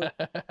Ovechkin to.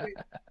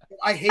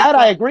 I hate. That I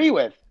Crosby. agree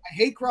with. I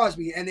hate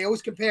Crosby, and they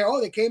always compare.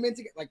 Oh, they came in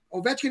like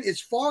Ovechkin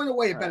is far and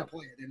away a better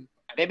player than.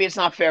 Maybe it's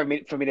not fair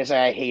for me to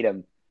say I hate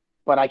him,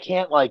 but I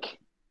can't like.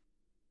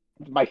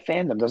 My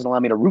fandom doesn't allow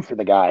me to root for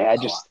the guy. I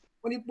just.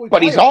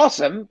 But he's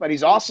awesome. But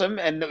he's awesome,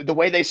 and the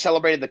way they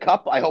celebrated the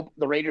cup, I hope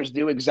the Rangers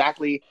do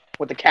exactly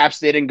what the Caps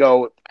did and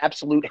go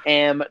absolute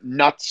ham,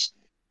 nuts,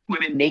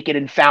 women naked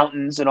in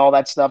fountains and all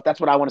that stuff. That's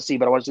what I want to see.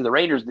 But I want to see the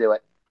Rangers do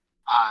it.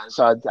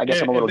 So I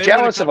guess I'm a little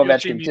jealous of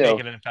Ovechkin too.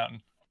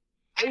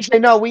 AJ,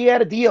 no, we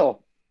had a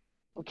deal.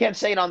 We can't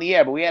say it on the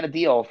air, but we had a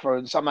deal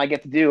for something I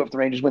get to do if the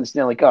Rangers win the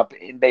Stanley Cup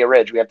in Bay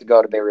Ridge. We have to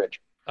go to Bay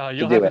Ridge.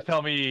 You'll have to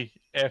tell me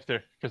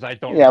after because I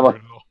don't. Yeah, well,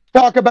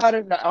 talk about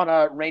it on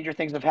a Ranger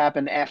Things Have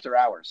Happened after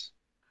hours.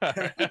 By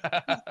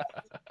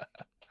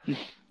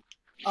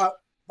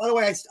the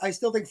way, I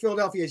still think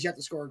Philadelphia has yet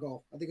to score a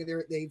goal. I think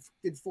they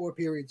did 4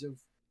 periods of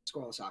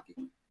scoreless hockey.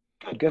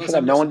 Good for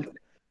them.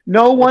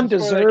 No one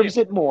deserves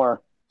it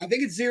more. I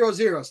think it's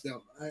 0-0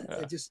 still.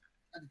 I just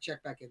had to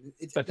check back in.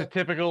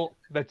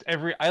 That's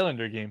every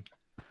Islander game.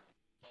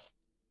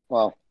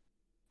 Well,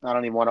 I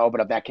don't even want to open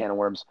up that can of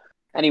worms.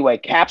 Anyway,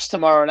 Caps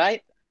tomorrow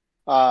night.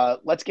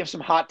 Let's give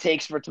some hot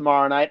takes for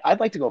tomorrow night. I'd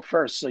like to go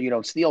first so you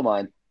don't steal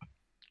mine.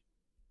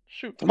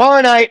 Shoot.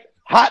 Tomorrow night,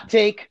 hot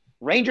take,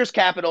 Rangers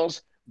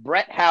Capitals.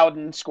 Brett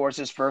Howden scores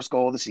his first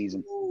goal of the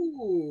season.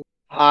 Ooh.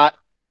 Hot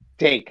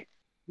take.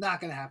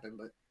 Not going to happen,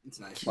 but it's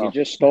nice. You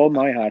just stole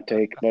my hot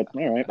take, but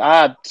all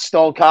right.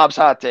 Stole Cobb's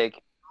hot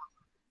take.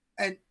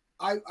 And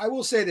I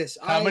will say this.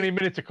 How many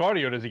minutes of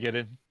cardio does he get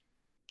in?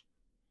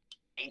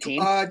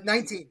 18?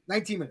 19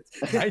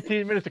 minutes.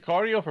 19 minutes of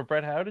cardio for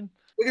Brett Howden?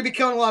 We're going to be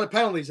killing a lot of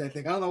penalties, I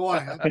think. I don't know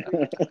why.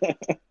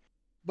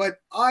 But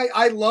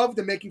I love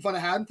the making fun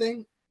of Howden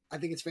thing. I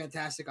think it's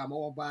fantastic. I'm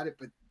all about it,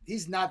 but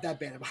he's not that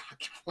bad of a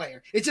hockey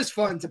player. It's just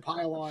fun to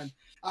pile on.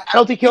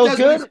 Penalty kill is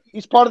good.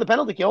 He's part of the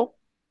penalty kill.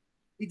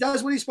 He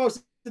does what he's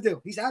supposed to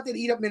do. He's out there to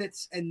eat up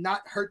minutes and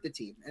not hurt the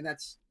team, and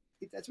that's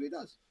what he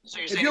does. So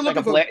you're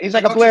he's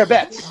like a Blair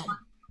Betts.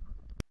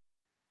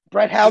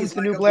 Brett Howden's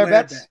the new Blair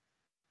Betts.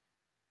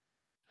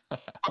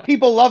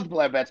 People loved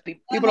Blair Betts.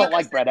 People don't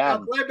like Brett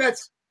Howden.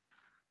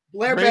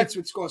 Blair Betts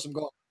would score some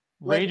goals.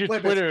 Rangers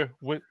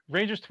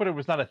Twitter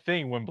was not a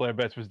thing when Blair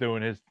Betts was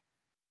doing his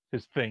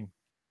thing.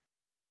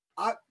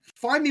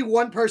 Find me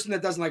one person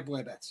that doesn't like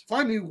Blair Betts.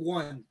 Find me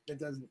one that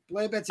doesn't.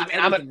 Blair Betts is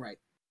everything right.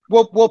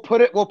 We'll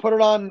put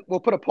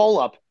a poll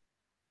up.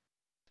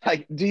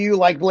 Like, do you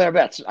like Blair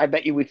Betts? I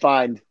bet you we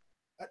find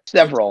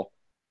several.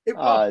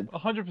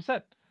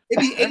 100%.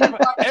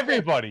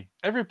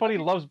 Everybody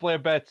loves Blair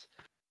Betts,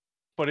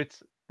 but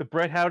it's the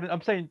Brett Howden.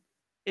 I'm saying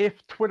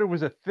if Twitter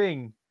was a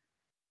thing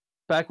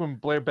back when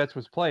Blair Betts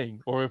was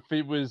playing, or if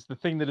it was the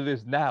thing that it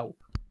is now,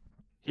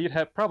 he'd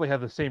probably have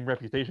the same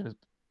reputation as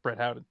Brett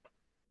Howden.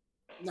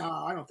 No,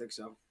 I don't think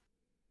so.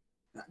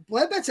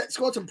 Blair Betts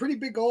scored some pretty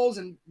big goals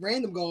and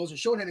random goals and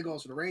short-handed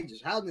goals for the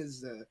Rangers. Howden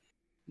is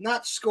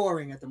not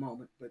scoring at the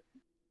moment, but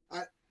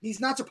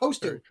he's not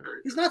supposed to.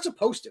 He's not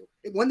supposed to.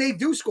 When they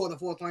do score the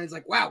fourth line, it's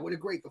like, wow, what a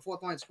great! The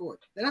fourth line scored.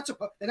 They're not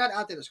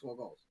out there to score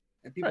goals,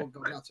 and people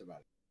go nuts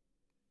about it.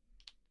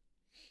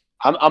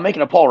 I'm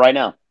making a poll right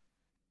now.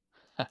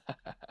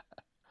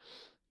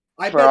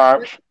 For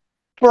our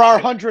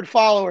 100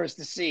 followers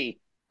to see.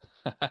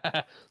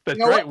 That's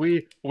right.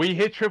 We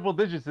hit triple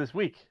digits this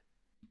week.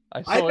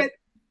 I bet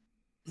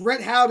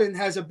Brett Howden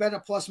has a better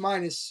plus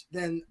minus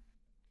than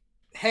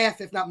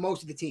half, if not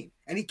most, of the team,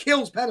 and he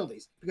kills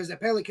penalties because the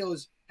penalty kill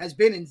has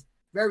been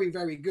very,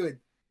 very good,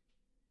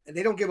 and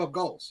they don't give up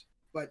goals,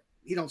 but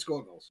he don't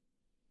score goals.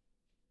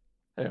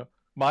 Yeah.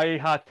 My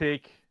hot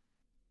take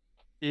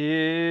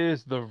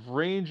is the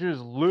Rangers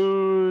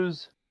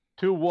lose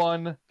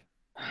 2-1.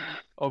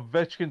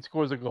 Ovechkin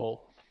scores a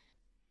goal.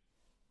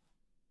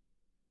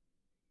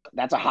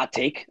 That's a hot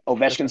take.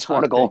 Ovechkin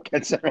scored a goal.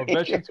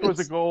 Ovechkin scores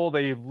a goal.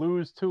 They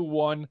lose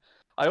 2-1.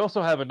 I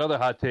also have another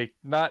hot take,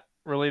 not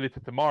related to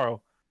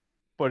tomorrow,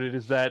 but it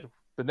is that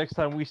the next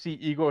time we see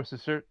Igor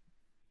Shesterkin...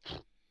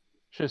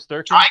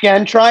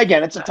 Try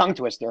again. It's a tongue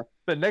twister.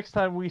 The next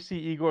time we see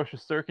Igor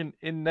Shesterkin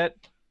in net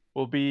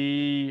will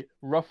be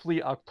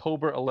roughly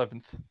October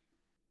 11th.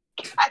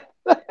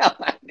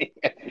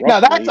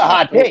 No, that's a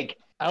hot take.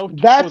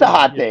 That's a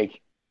hot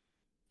take.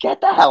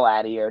 Get the hell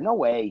out of here. No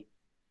way.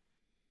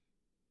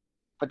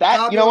 But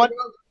that, you know what?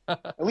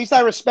 At least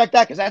I respect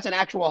that because that's an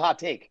actual hot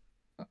take.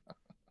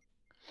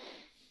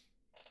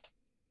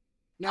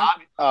 No.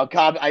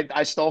 Cobb,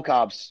 I stole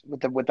Cobb's with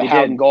the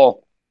Howden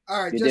goal.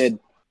 All right,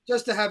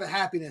 just to have a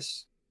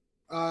happiness.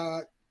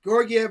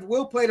 Georgiev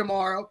will play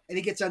tomorrow, and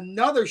he gets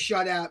another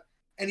shutout,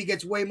 and he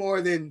gets way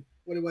more than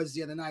what it was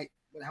the other night.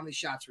 How many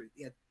shots were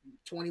he had?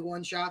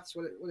 21 shots?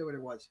 Whatever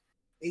it was.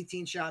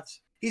 18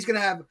 shots. He's going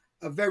to have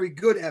a very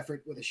good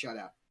effort with a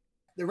shutout.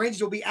 The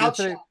Rangers will be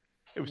outshot.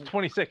 It was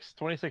 26 shots.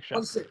 26.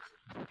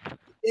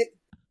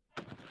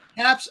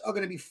 Caps are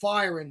going to be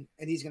firing,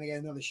 and he's going to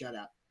get another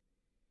shutout.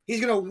 He's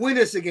going to win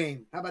us a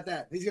game. How about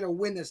that? He's going to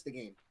win us the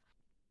game.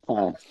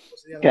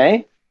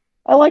 Okay.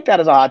 I like that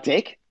as a hot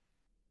take.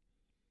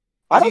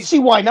 I don't see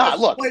why not.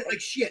 Look, played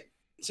like shit.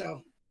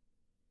 So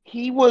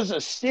he was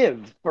a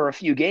sieve for a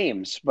few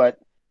games, but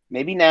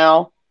maybe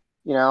now,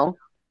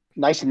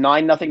 nice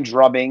 9-0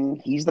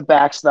 drubbing. He's the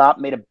backstop.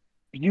 Made a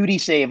beauty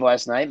save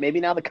last night. Maybe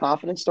now the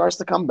confidence starts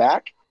to come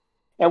back,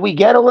 and we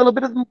get a little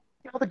bit of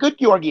the good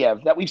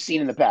Georgiev that we've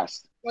seen in the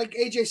past. like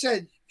AJ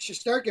said,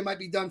 Shesterkin might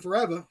be done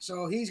forever,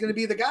 so he's going to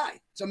be the guy.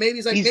 So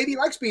maybe maybe he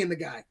likes being the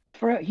guy.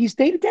 He's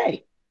day to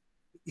day.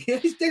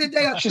 He's day to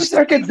day.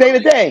 Shesterkin's day to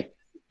day.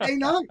 Day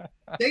 9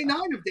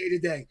 of day to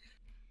day.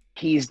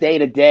 He's day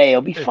to day.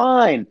 He'll be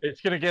fine.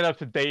 It's gonna get up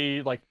to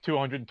day like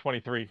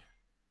 223,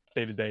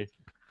 day to day.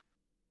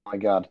 Oh my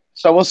God.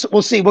 So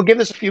we'll see. We'll give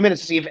this a few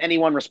minutes to see if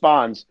anyone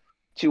responds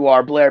to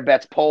our Blair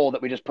Betts poll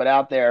that we just put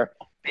out there.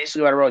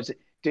 Basically, what I wrote is,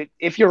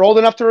 if you're old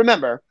enough to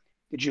remember,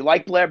 did you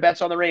like Blair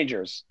Betts on the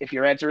Rangers? If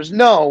your answer is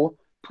no,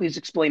 please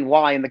explain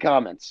why in the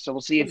comments. So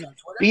we'll see if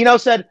Bino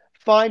said,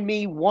 find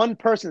me one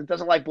person that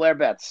doesn't like Blair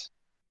Betts.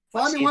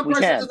 Find me one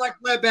person that doesn't like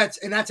Blair Betts,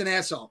 and that's an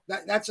asshole.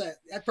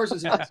 That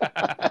person's an asshole.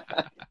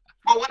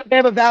 Well, what if they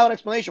have a valid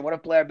explanation? What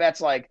if Blair Betts,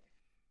 the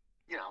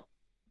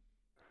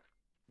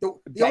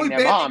only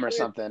bad mom or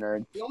something? Or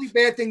the only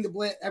bad thing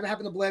that ever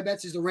happened to Blair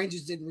Betts is the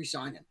Rangers didn't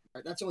re-sign him.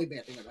 Right? That's the only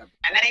bad thing that happened.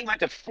 And then he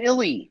went to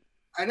Philly.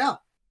 I know.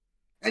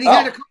 And he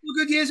had a couple of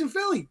good years in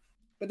Philly,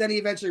 but then he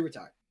eventually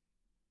retired.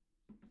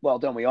 Well,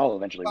 don't we all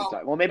eventually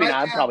retire? Well, maybe not.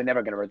 I'm probably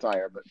never going to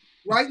retire, but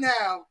right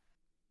now,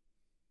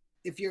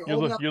 if you're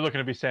old enough, you're looking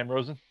to be Sam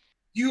Rosen.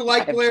 Do you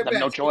like Blair Betts?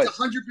 No choice.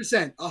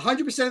 100%.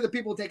 100% of the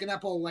people taking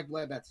that poll like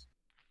Blair Betts.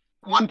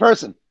 One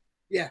person.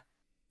 Yeah.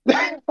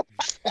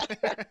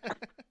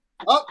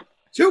 Oh,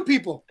 2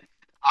 people.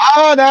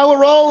 Oh, now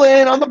we're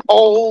rolling on the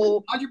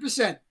poll.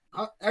 100%.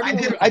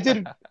 I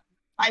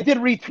did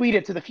retweet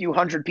it to the few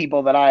hundred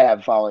people that I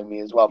have following me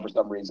as well for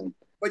some reason.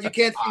 But you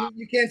can't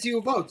see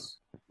who votes.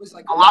 It's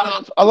like a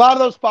lot of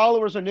those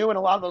followers are new, and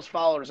a lot of those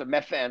followers are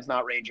Met fans,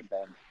 not Ranger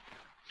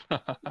fans.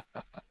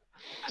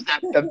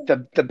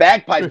 the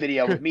bagpipe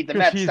video with Meet the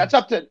Mets, that's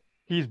up to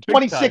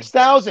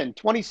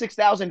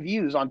 26,000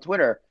 views on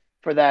Twitter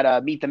for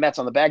that Meet the Mets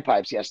on the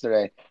bagpipes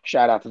yesterday.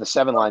 Shout out to the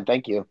 7 line.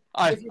 Thank you.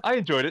 I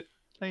enjoyed it.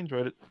 I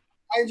enjoyed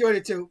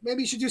it too.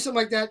 Maybe you should do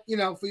something like that,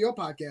 for your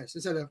podcast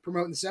instead of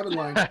promoting the 7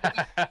 line.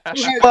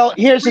 Well,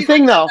 here's the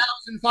thing, though.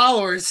 1,000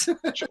 followers.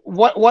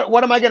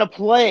 What am I going to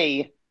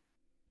play?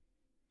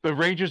 The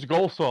Rangers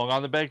goal song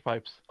on the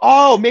bagpipes.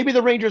 Oh, maybe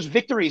the Rangers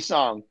victory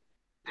song.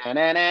 That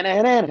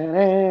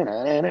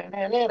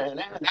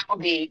would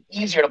be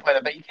easier to play,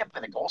 but you can't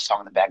play the goal song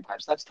on the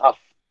bagpipes. That's tough.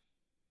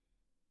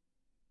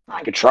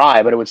 I could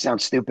try, but it would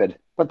sound stupid.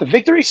 But the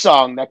victory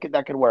song, that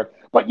could work.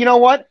 But you know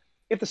what?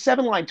 If the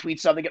 7 line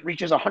tweets something, it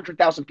reaches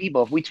 100,000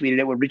 people. If we tweeted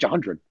it would reach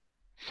 100.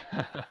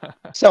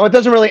 So it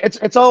doesn't really.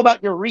 It's all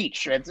about your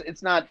reach.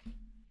 It's not.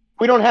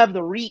 We don't have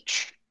the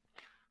reach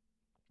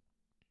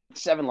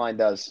 7 line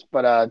does,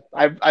 but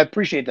I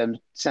appreciate them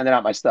sending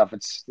out my stuff.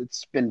 It's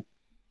been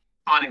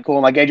fun and cool.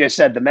 And like AJ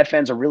said, the Met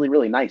fans are really,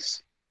 really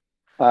nice.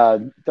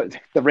 The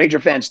Ranger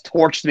fans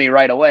torched me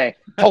right away.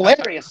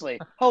 Hilariously.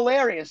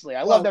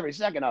 I loved every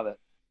second of it.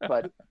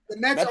 But the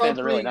Met fans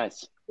are really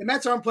nice. The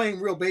Mets aren't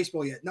playing real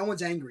baseball yet. No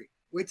one's angry.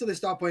 Wait till they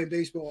start playing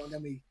baseball, and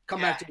then we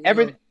come back to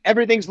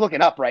everything's looking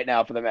up right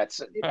now for the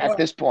Mets at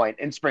this point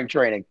in spring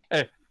training.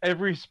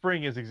 Every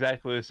spring is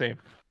exactly the same.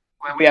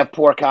 We have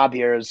poor Cobb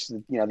here as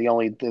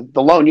the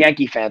lone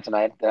Yankee fan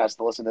tonight that has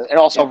to listen to it. And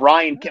also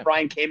Ryan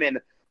came in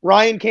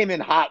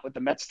hot with the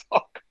Mets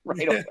talk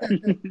right away.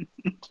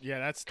 Yeah,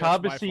 that's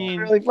Cobb my is seen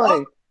really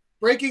funny.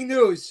 Breaking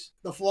news: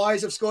 the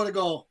Flyers have scored a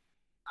goal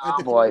at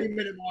the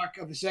 3-minute mark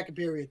of the second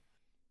period.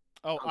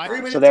 Oh,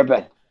 so they're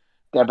back.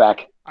 They're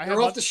back.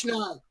 They're off the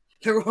schneid.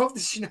 They're off the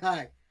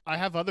schneid. I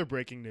have other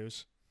breaking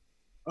news.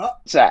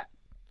 What's that?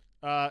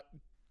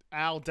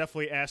 Al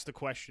definitely asked the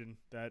question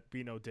that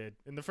Bino did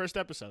in the first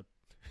episode.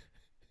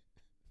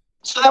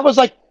 So that was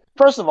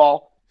first of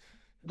all,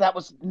 that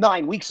was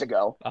 9 weeks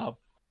ago. Oh.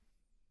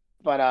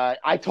 But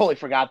I totally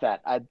forgot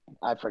that. I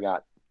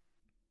forgot.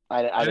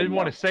 I didn't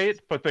want to say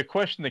it, but the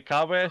question that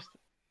Cobb asked,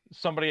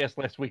 somebody asked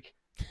last week.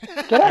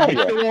 Get out of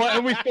here.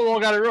 And we still all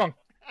got it wrong.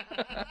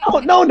 Oh,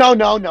 no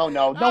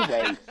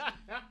way.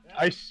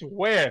 I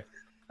swear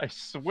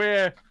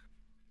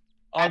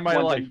on my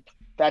life.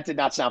 That did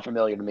not sound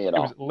familiar to me at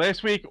all. It was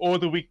last week or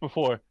the week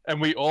before,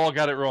 and we all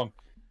got it wrong.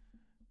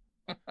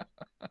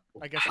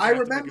 I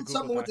remembered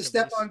something with the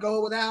step-on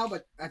goal with Al,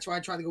 but that's why I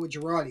tried to go with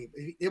Girardi.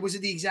 Was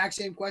it the exact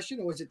same question,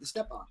 or was it the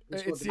step-on?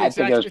 I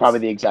think it was probably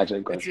the exact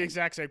same question. It's the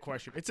exact same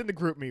question. It's in the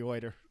group me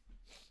later.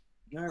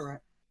 All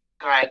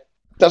right.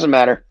 Doesn't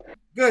matter.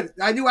 Good.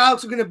 I knew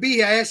Alex was going to be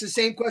here. I asked the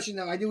same question,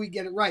 though. I knew he'd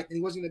get it right, and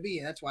he wasn't going to be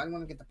here. That's why I didn't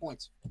want to get the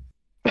points.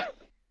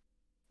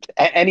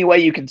 Any way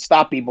you can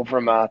stop people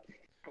from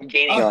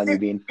gaining on you,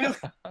 Bean.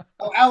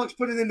 Oh, Alex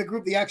put it in the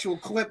group, the actual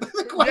clip of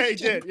the question. Yeah,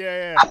 he did.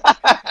 Yeah.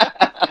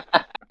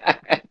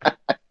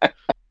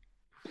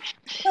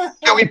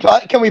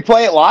 Can we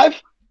play it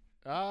live?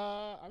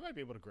 I might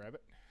be able to grab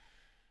it.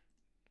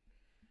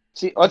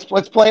 See, let's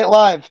play it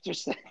live.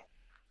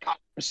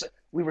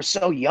 We were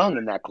so young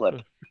in that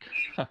clip.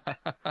 God,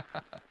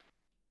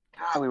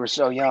 we were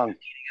so young.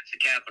 Against the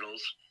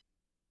Capitals.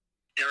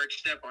 Derek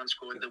Stepan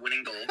scored the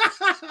winning goal.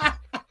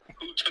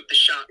 Who took the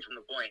shot from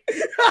the point?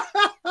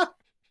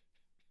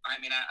 I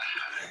mean,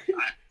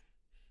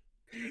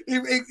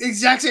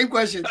 Exact same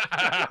question.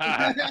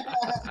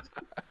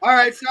 All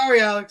right,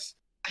 sorry, Alex.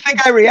 I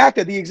think I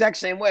reacted the exact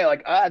same way.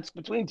 Like, it's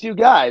between two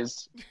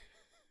guys.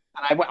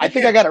 And I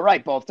think I got it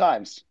right both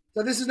times.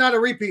 So this is not a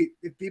repeat.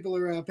 If people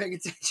are paying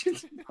attention.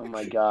 Oh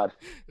my God,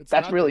 It's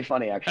that's not- really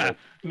funny, actually.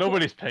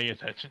 Nobody's paying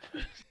attention.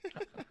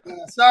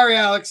 Sorry,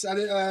 Alex. I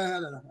don't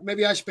know.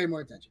 Maybe I should pay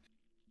more attention.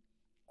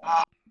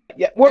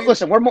 Yeah,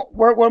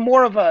 we're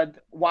more of a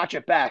watch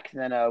it back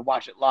than a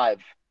watch it live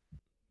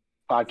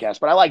podcast,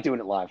 but I like doing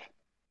it live.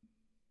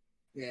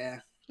 Yeah.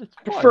 It's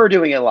I fun. prefer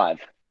doing it live.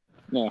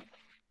 Yeah.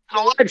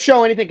 On a live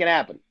show, anything can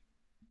happen.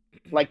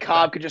 Like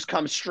Cobb could just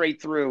come straight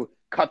through,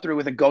 cut through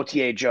with a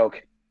Gautier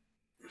joke,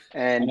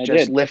 and I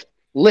just did.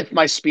 lift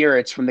my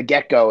spirits from the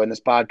get go in this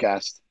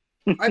podcast.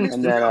 I missed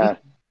And the then joke. I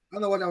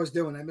don't know what I was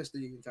doing. I missed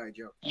the entire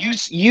joke.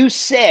 you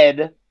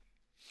said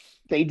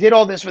they did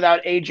all this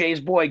without AJ's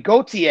boy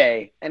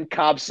Gautier, and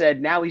Cobb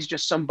said now he's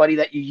just somebody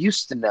that you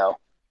used to know.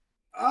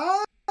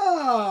 Oh.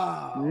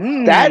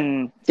 That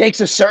Mm.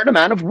 takes a certain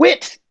amount of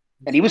wit,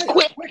 and he was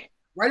quick.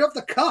 Right off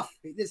the cuff.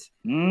 He just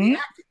Mm.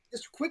 reacted.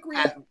 Just quick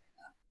reaction.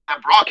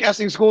 That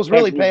broadcasting school's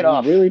really paid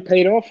off. Really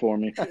paid off for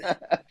me.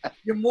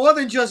 You're more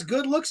than just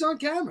good looks on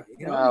camera.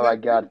 You know? Oh my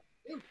God.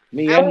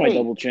 Me and my Howdy.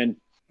 double chin.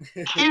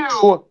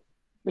 You,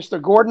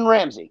 Mr. Gordon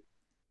Ramsay.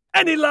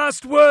 Any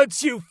last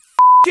words, you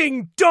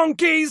f***ing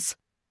donkeys?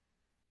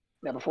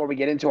 Now, before we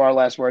get into our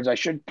last words, I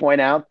should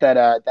point out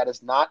that that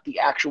is not the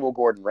actual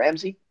Gordon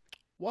Ramsay.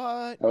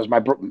 What? That was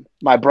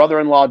my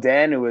brother-in-law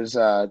Dan, who is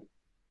an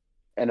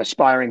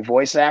aspiring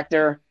voice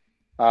actor,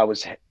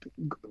 was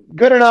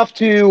good enough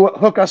to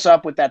hook us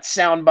up with that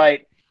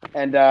soundbite,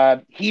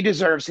 and he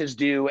deserves his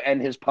due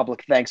and his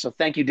public thanks. So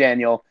thank you,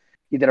 Daniel.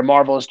 You did a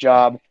marvelous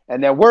job.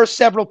 And there were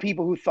several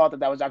people who thought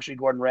that was actually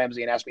Gordon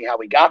Ramsay and asked me how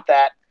we got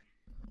that.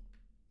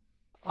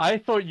 I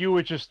thought you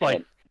were just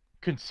like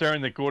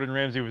concerned that Gordon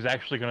Ramsay was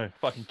actually going to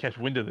fucking catch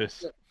wind of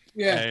this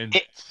Yeah.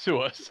 and sue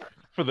us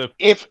for the.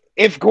 If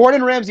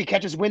Gordon Ramsay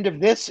catches wind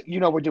of this, you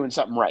know we're doing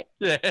something right.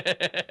 Yeah.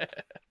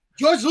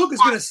 George Lucas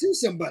is going to sue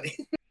somebody.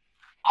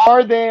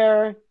 Are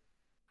there?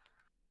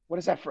 What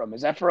is that from?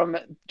 Is that from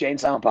Jane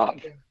Silent Bob?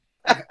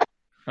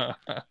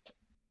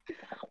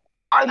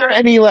 Are there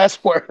any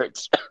last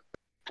words?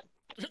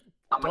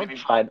 I'm gonna be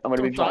fine. I'm gonna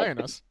Don't be die fine.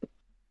 on us.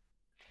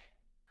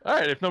 All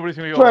right, if nobody's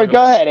going to Sorry,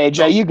 go ahead,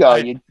 AJ. You go.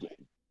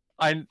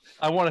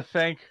 I want to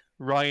thank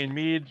Ryan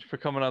Mead for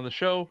coming on the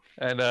show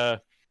and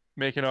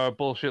making our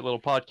bullshit little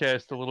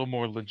podcast a little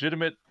more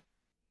legitimate.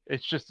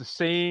 It's just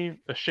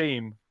a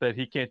shame that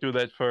he can't do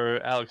that for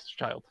Alex's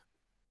child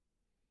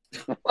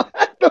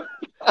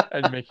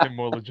and make him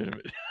more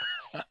legitimate.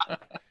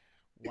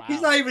 Wow.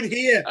 He's not even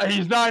here.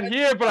 He's not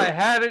here, but I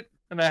had it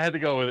and I had to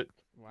go with it.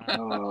 Wow.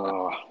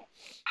 Oh.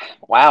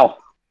 Wow.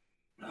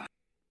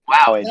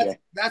 Wow, AJ.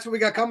 That's what we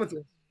got coming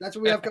through. That's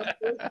what we have coming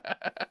through.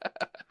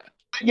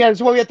 Yeah, this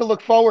is what we have to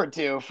look forward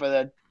to for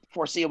the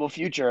foreseeable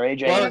future.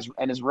 AJ Well,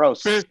 and his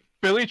roast.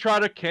 Billy tried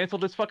to cancel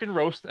this fucking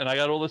roast, and I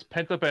got all this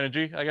pent up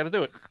energy. I got to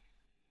do it.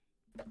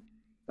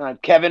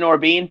 Kevin or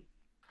Bean,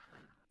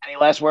 any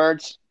last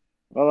words?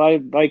 Well,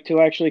 I'd like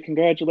to actually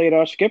congratulate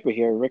our skipper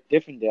here, Rick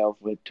Diffendale.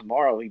 With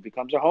tomorrow, he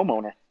becomes a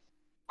homeowner.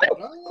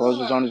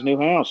 Closes on his new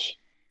house.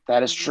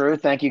 That is true.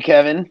 Thank you,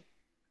 Kevin.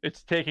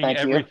 It's taking Thank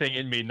you. everything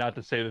in me not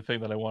to say the thing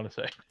that I want to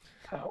say.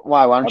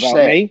 Why? Why don't you About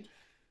say it? me?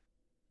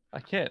 I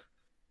can't.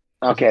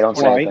 Okay, don't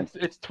say Why? it then.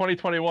 It's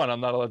 2021.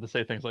 I'm not allowed to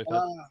say things like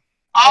that.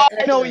 Oh,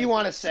 I know what you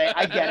want to say.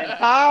 I get it.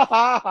 Ha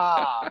ha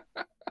ha.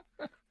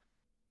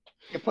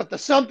 You put the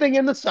something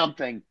in the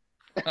something.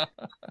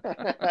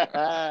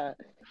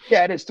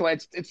 Yeah, it is.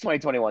 It's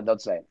 2021.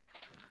 Don't say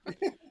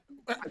it.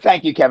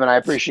 Thank you, Kevin. I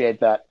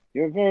appreciate that.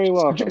 You're very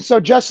welcome. So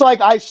just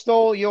like I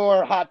stole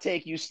your hot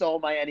take, you stole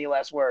my any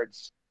last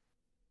words.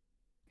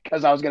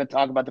 Because I was going to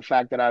talk about the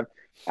fact that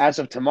as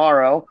of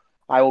tomorrow,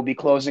 I will be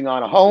closing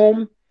on a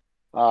home.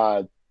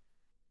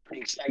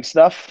 Pretty exciting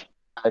stuff,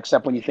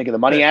 except when you think of the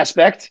money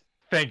aspect.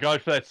 Thank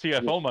God for that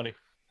CFO money.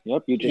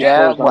 Yep, you just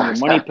Yeah, closed on the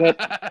money pit.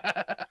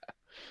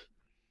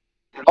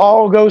 It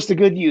all goes to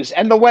good use.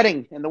 And the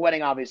wedding. And the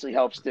wedding obviously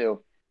helps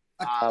too.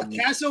 A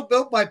castle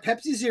built by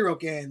Pepsi Zero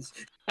cans.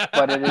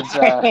 But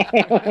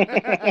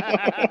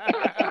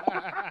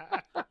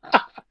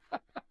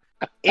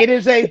it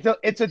is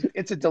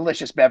it's a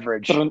delicious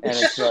beverage. And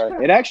it's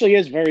It actually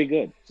is very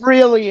good.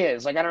 really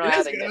is. Like I don't know It how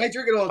is they good. did I it.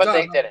 drink it all the But time.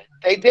 they did it.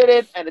 They did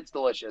it and it's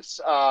delicious.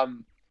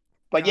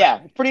 But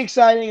yeah, it's pretty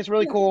exciting. It's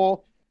really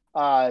cool.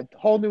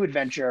 Whole new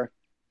adventure.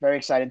 Very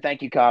excited.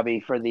 Thank you,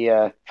 Kabi, for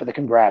the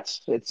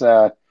congrats. It's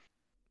a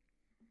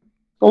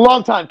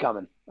long time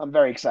coming. I'm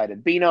very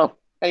excited. Bino,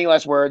 any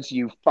last words,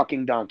 you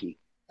fucking donkey?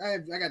 I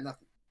got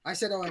nothing. I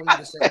said all I wanted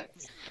to say.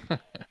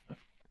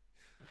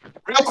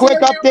 Real quick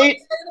update.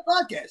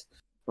 Podcast.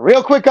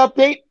 Real quick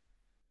update.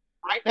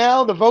 Right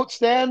now, the vote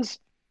stands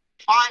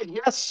 5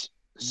 yes,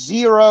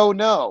 0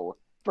 no.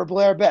 for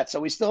Blair Betts. So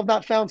we still have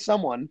not found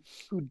someone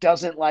who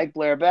doesn't like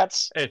Blair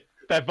Betts. Hey,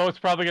 that vote's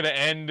probably going to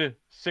end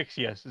 6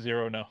 yes,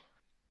 0 no.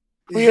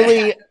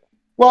 Clearly,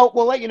 well,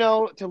 we'll let you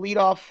know to lead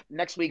off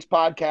next week's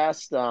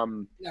podcast.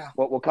 Yeah.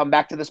 We'll come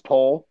back to this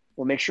poll.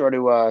 We'll make sure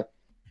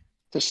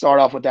to start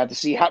off with that to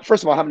see how,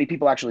 first of all, how many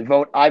people actually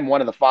vote. I'm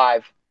one of the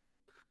 5.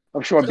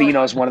 I'm sure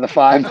Bino's one of the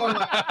 5.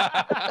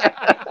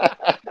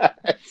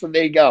 So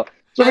there you go.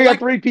 So we got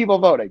 3 people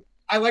voting.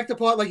 I like the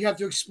part like you have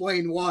to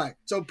explain why.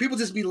 So people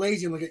just be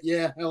lazy and look at,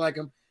 yeah, I like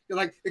them. You're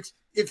like,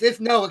 if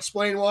no,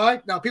 explain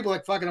why. No, people are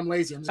like, fucking, I'm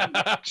lazy. I'm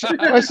just like,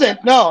 Listen,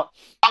 no,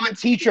 I'm a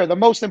teacher. The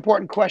most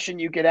important question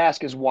you could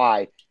ask is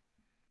why.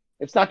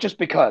 It's not just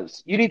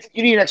because. You need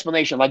an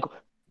explanation. Like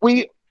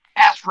we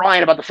asked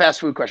Ryan about the fast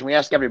food question. We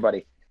asked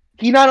everybody.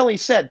 He not only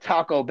said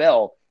Taco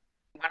Bell,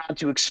 he went on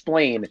to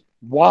explain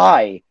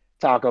why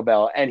Taco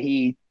Bell, and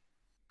he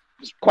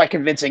was quite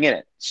convincing in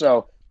it.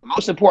 So the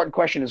most important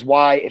question is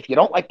why. If you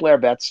don't like Blair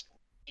Betts,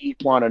 you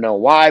want to know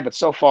why. But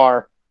so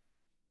far,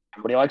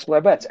 everybody likes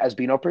Blair Betts, as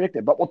Bino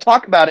predicted. But we'll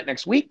talk about it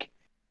next week.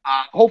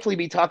 Hopefully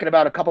be talking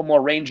about a couple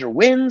more Ranger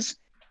wins.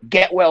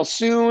 Get well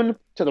soon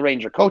to the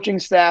Ranger coaching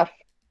staff.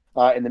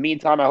 In the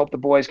meantime, I hope the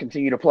boys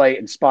continue to play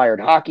inspired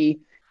hockey.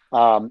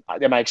 Am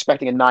I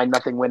expecting a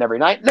 9-0 win every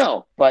night?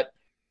 No, but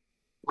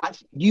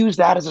let's use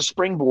that as a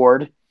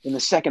springboard in the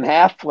second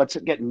half. Let's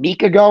get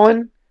Mika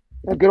going.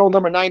 Good old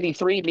number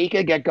 93,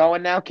 Mika, get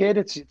going now, kid.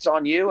 It's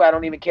on you. I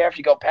don't even care if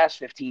you go past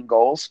 15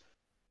 goals.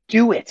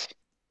 Do it.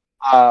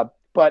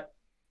 But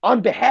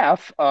on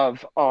behalf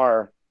of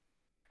our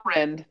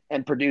friend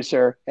and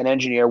producer and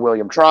engineer,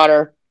 William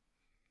Trotter,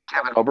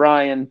 Kevin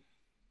O'Brien,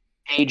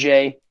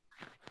 AJ,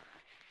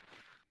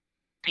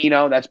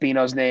 Bino, that's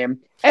Bino's name,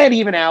 and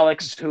even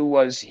Alex, who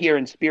was here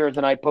in spirit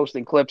tonight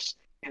posting clips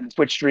in the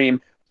Twitch stream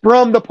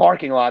from the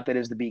parking lot that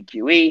is the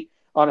BQE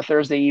on a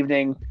Thursday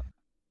evening.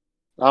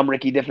 I'm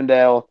Ricky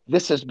Diffendale.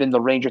 This has been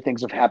the Ranger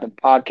Things Have Happened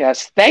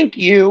podcast. Thank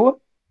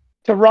you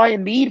to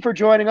Ryan Mead for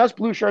joining us,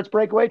 Blue Shirts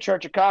Breakaway,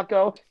 Church of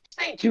Kako.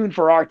 Stay tuned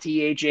for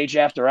RTHH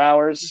After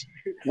Hours,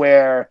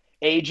 where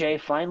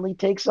AJ finally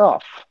takes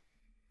off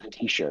the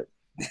T-shirt.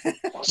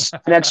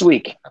 Next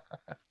week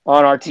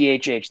on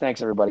RTHH.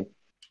 Thanks, everybody.